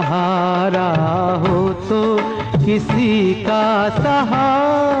बेसहारा हो तो किसी का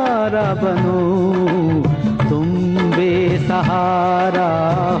सहारा बनो, तुम बेसहारा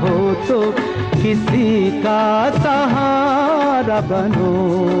हो तो किसी का सहारा बनो,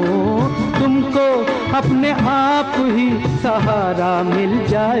 तुमको अपने आप ही सहारा मिल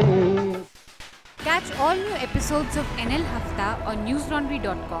जाए. Catch all new episodes of NL Hafta on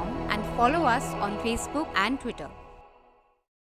newslaundry.com and follow us on Facebook and Twitter.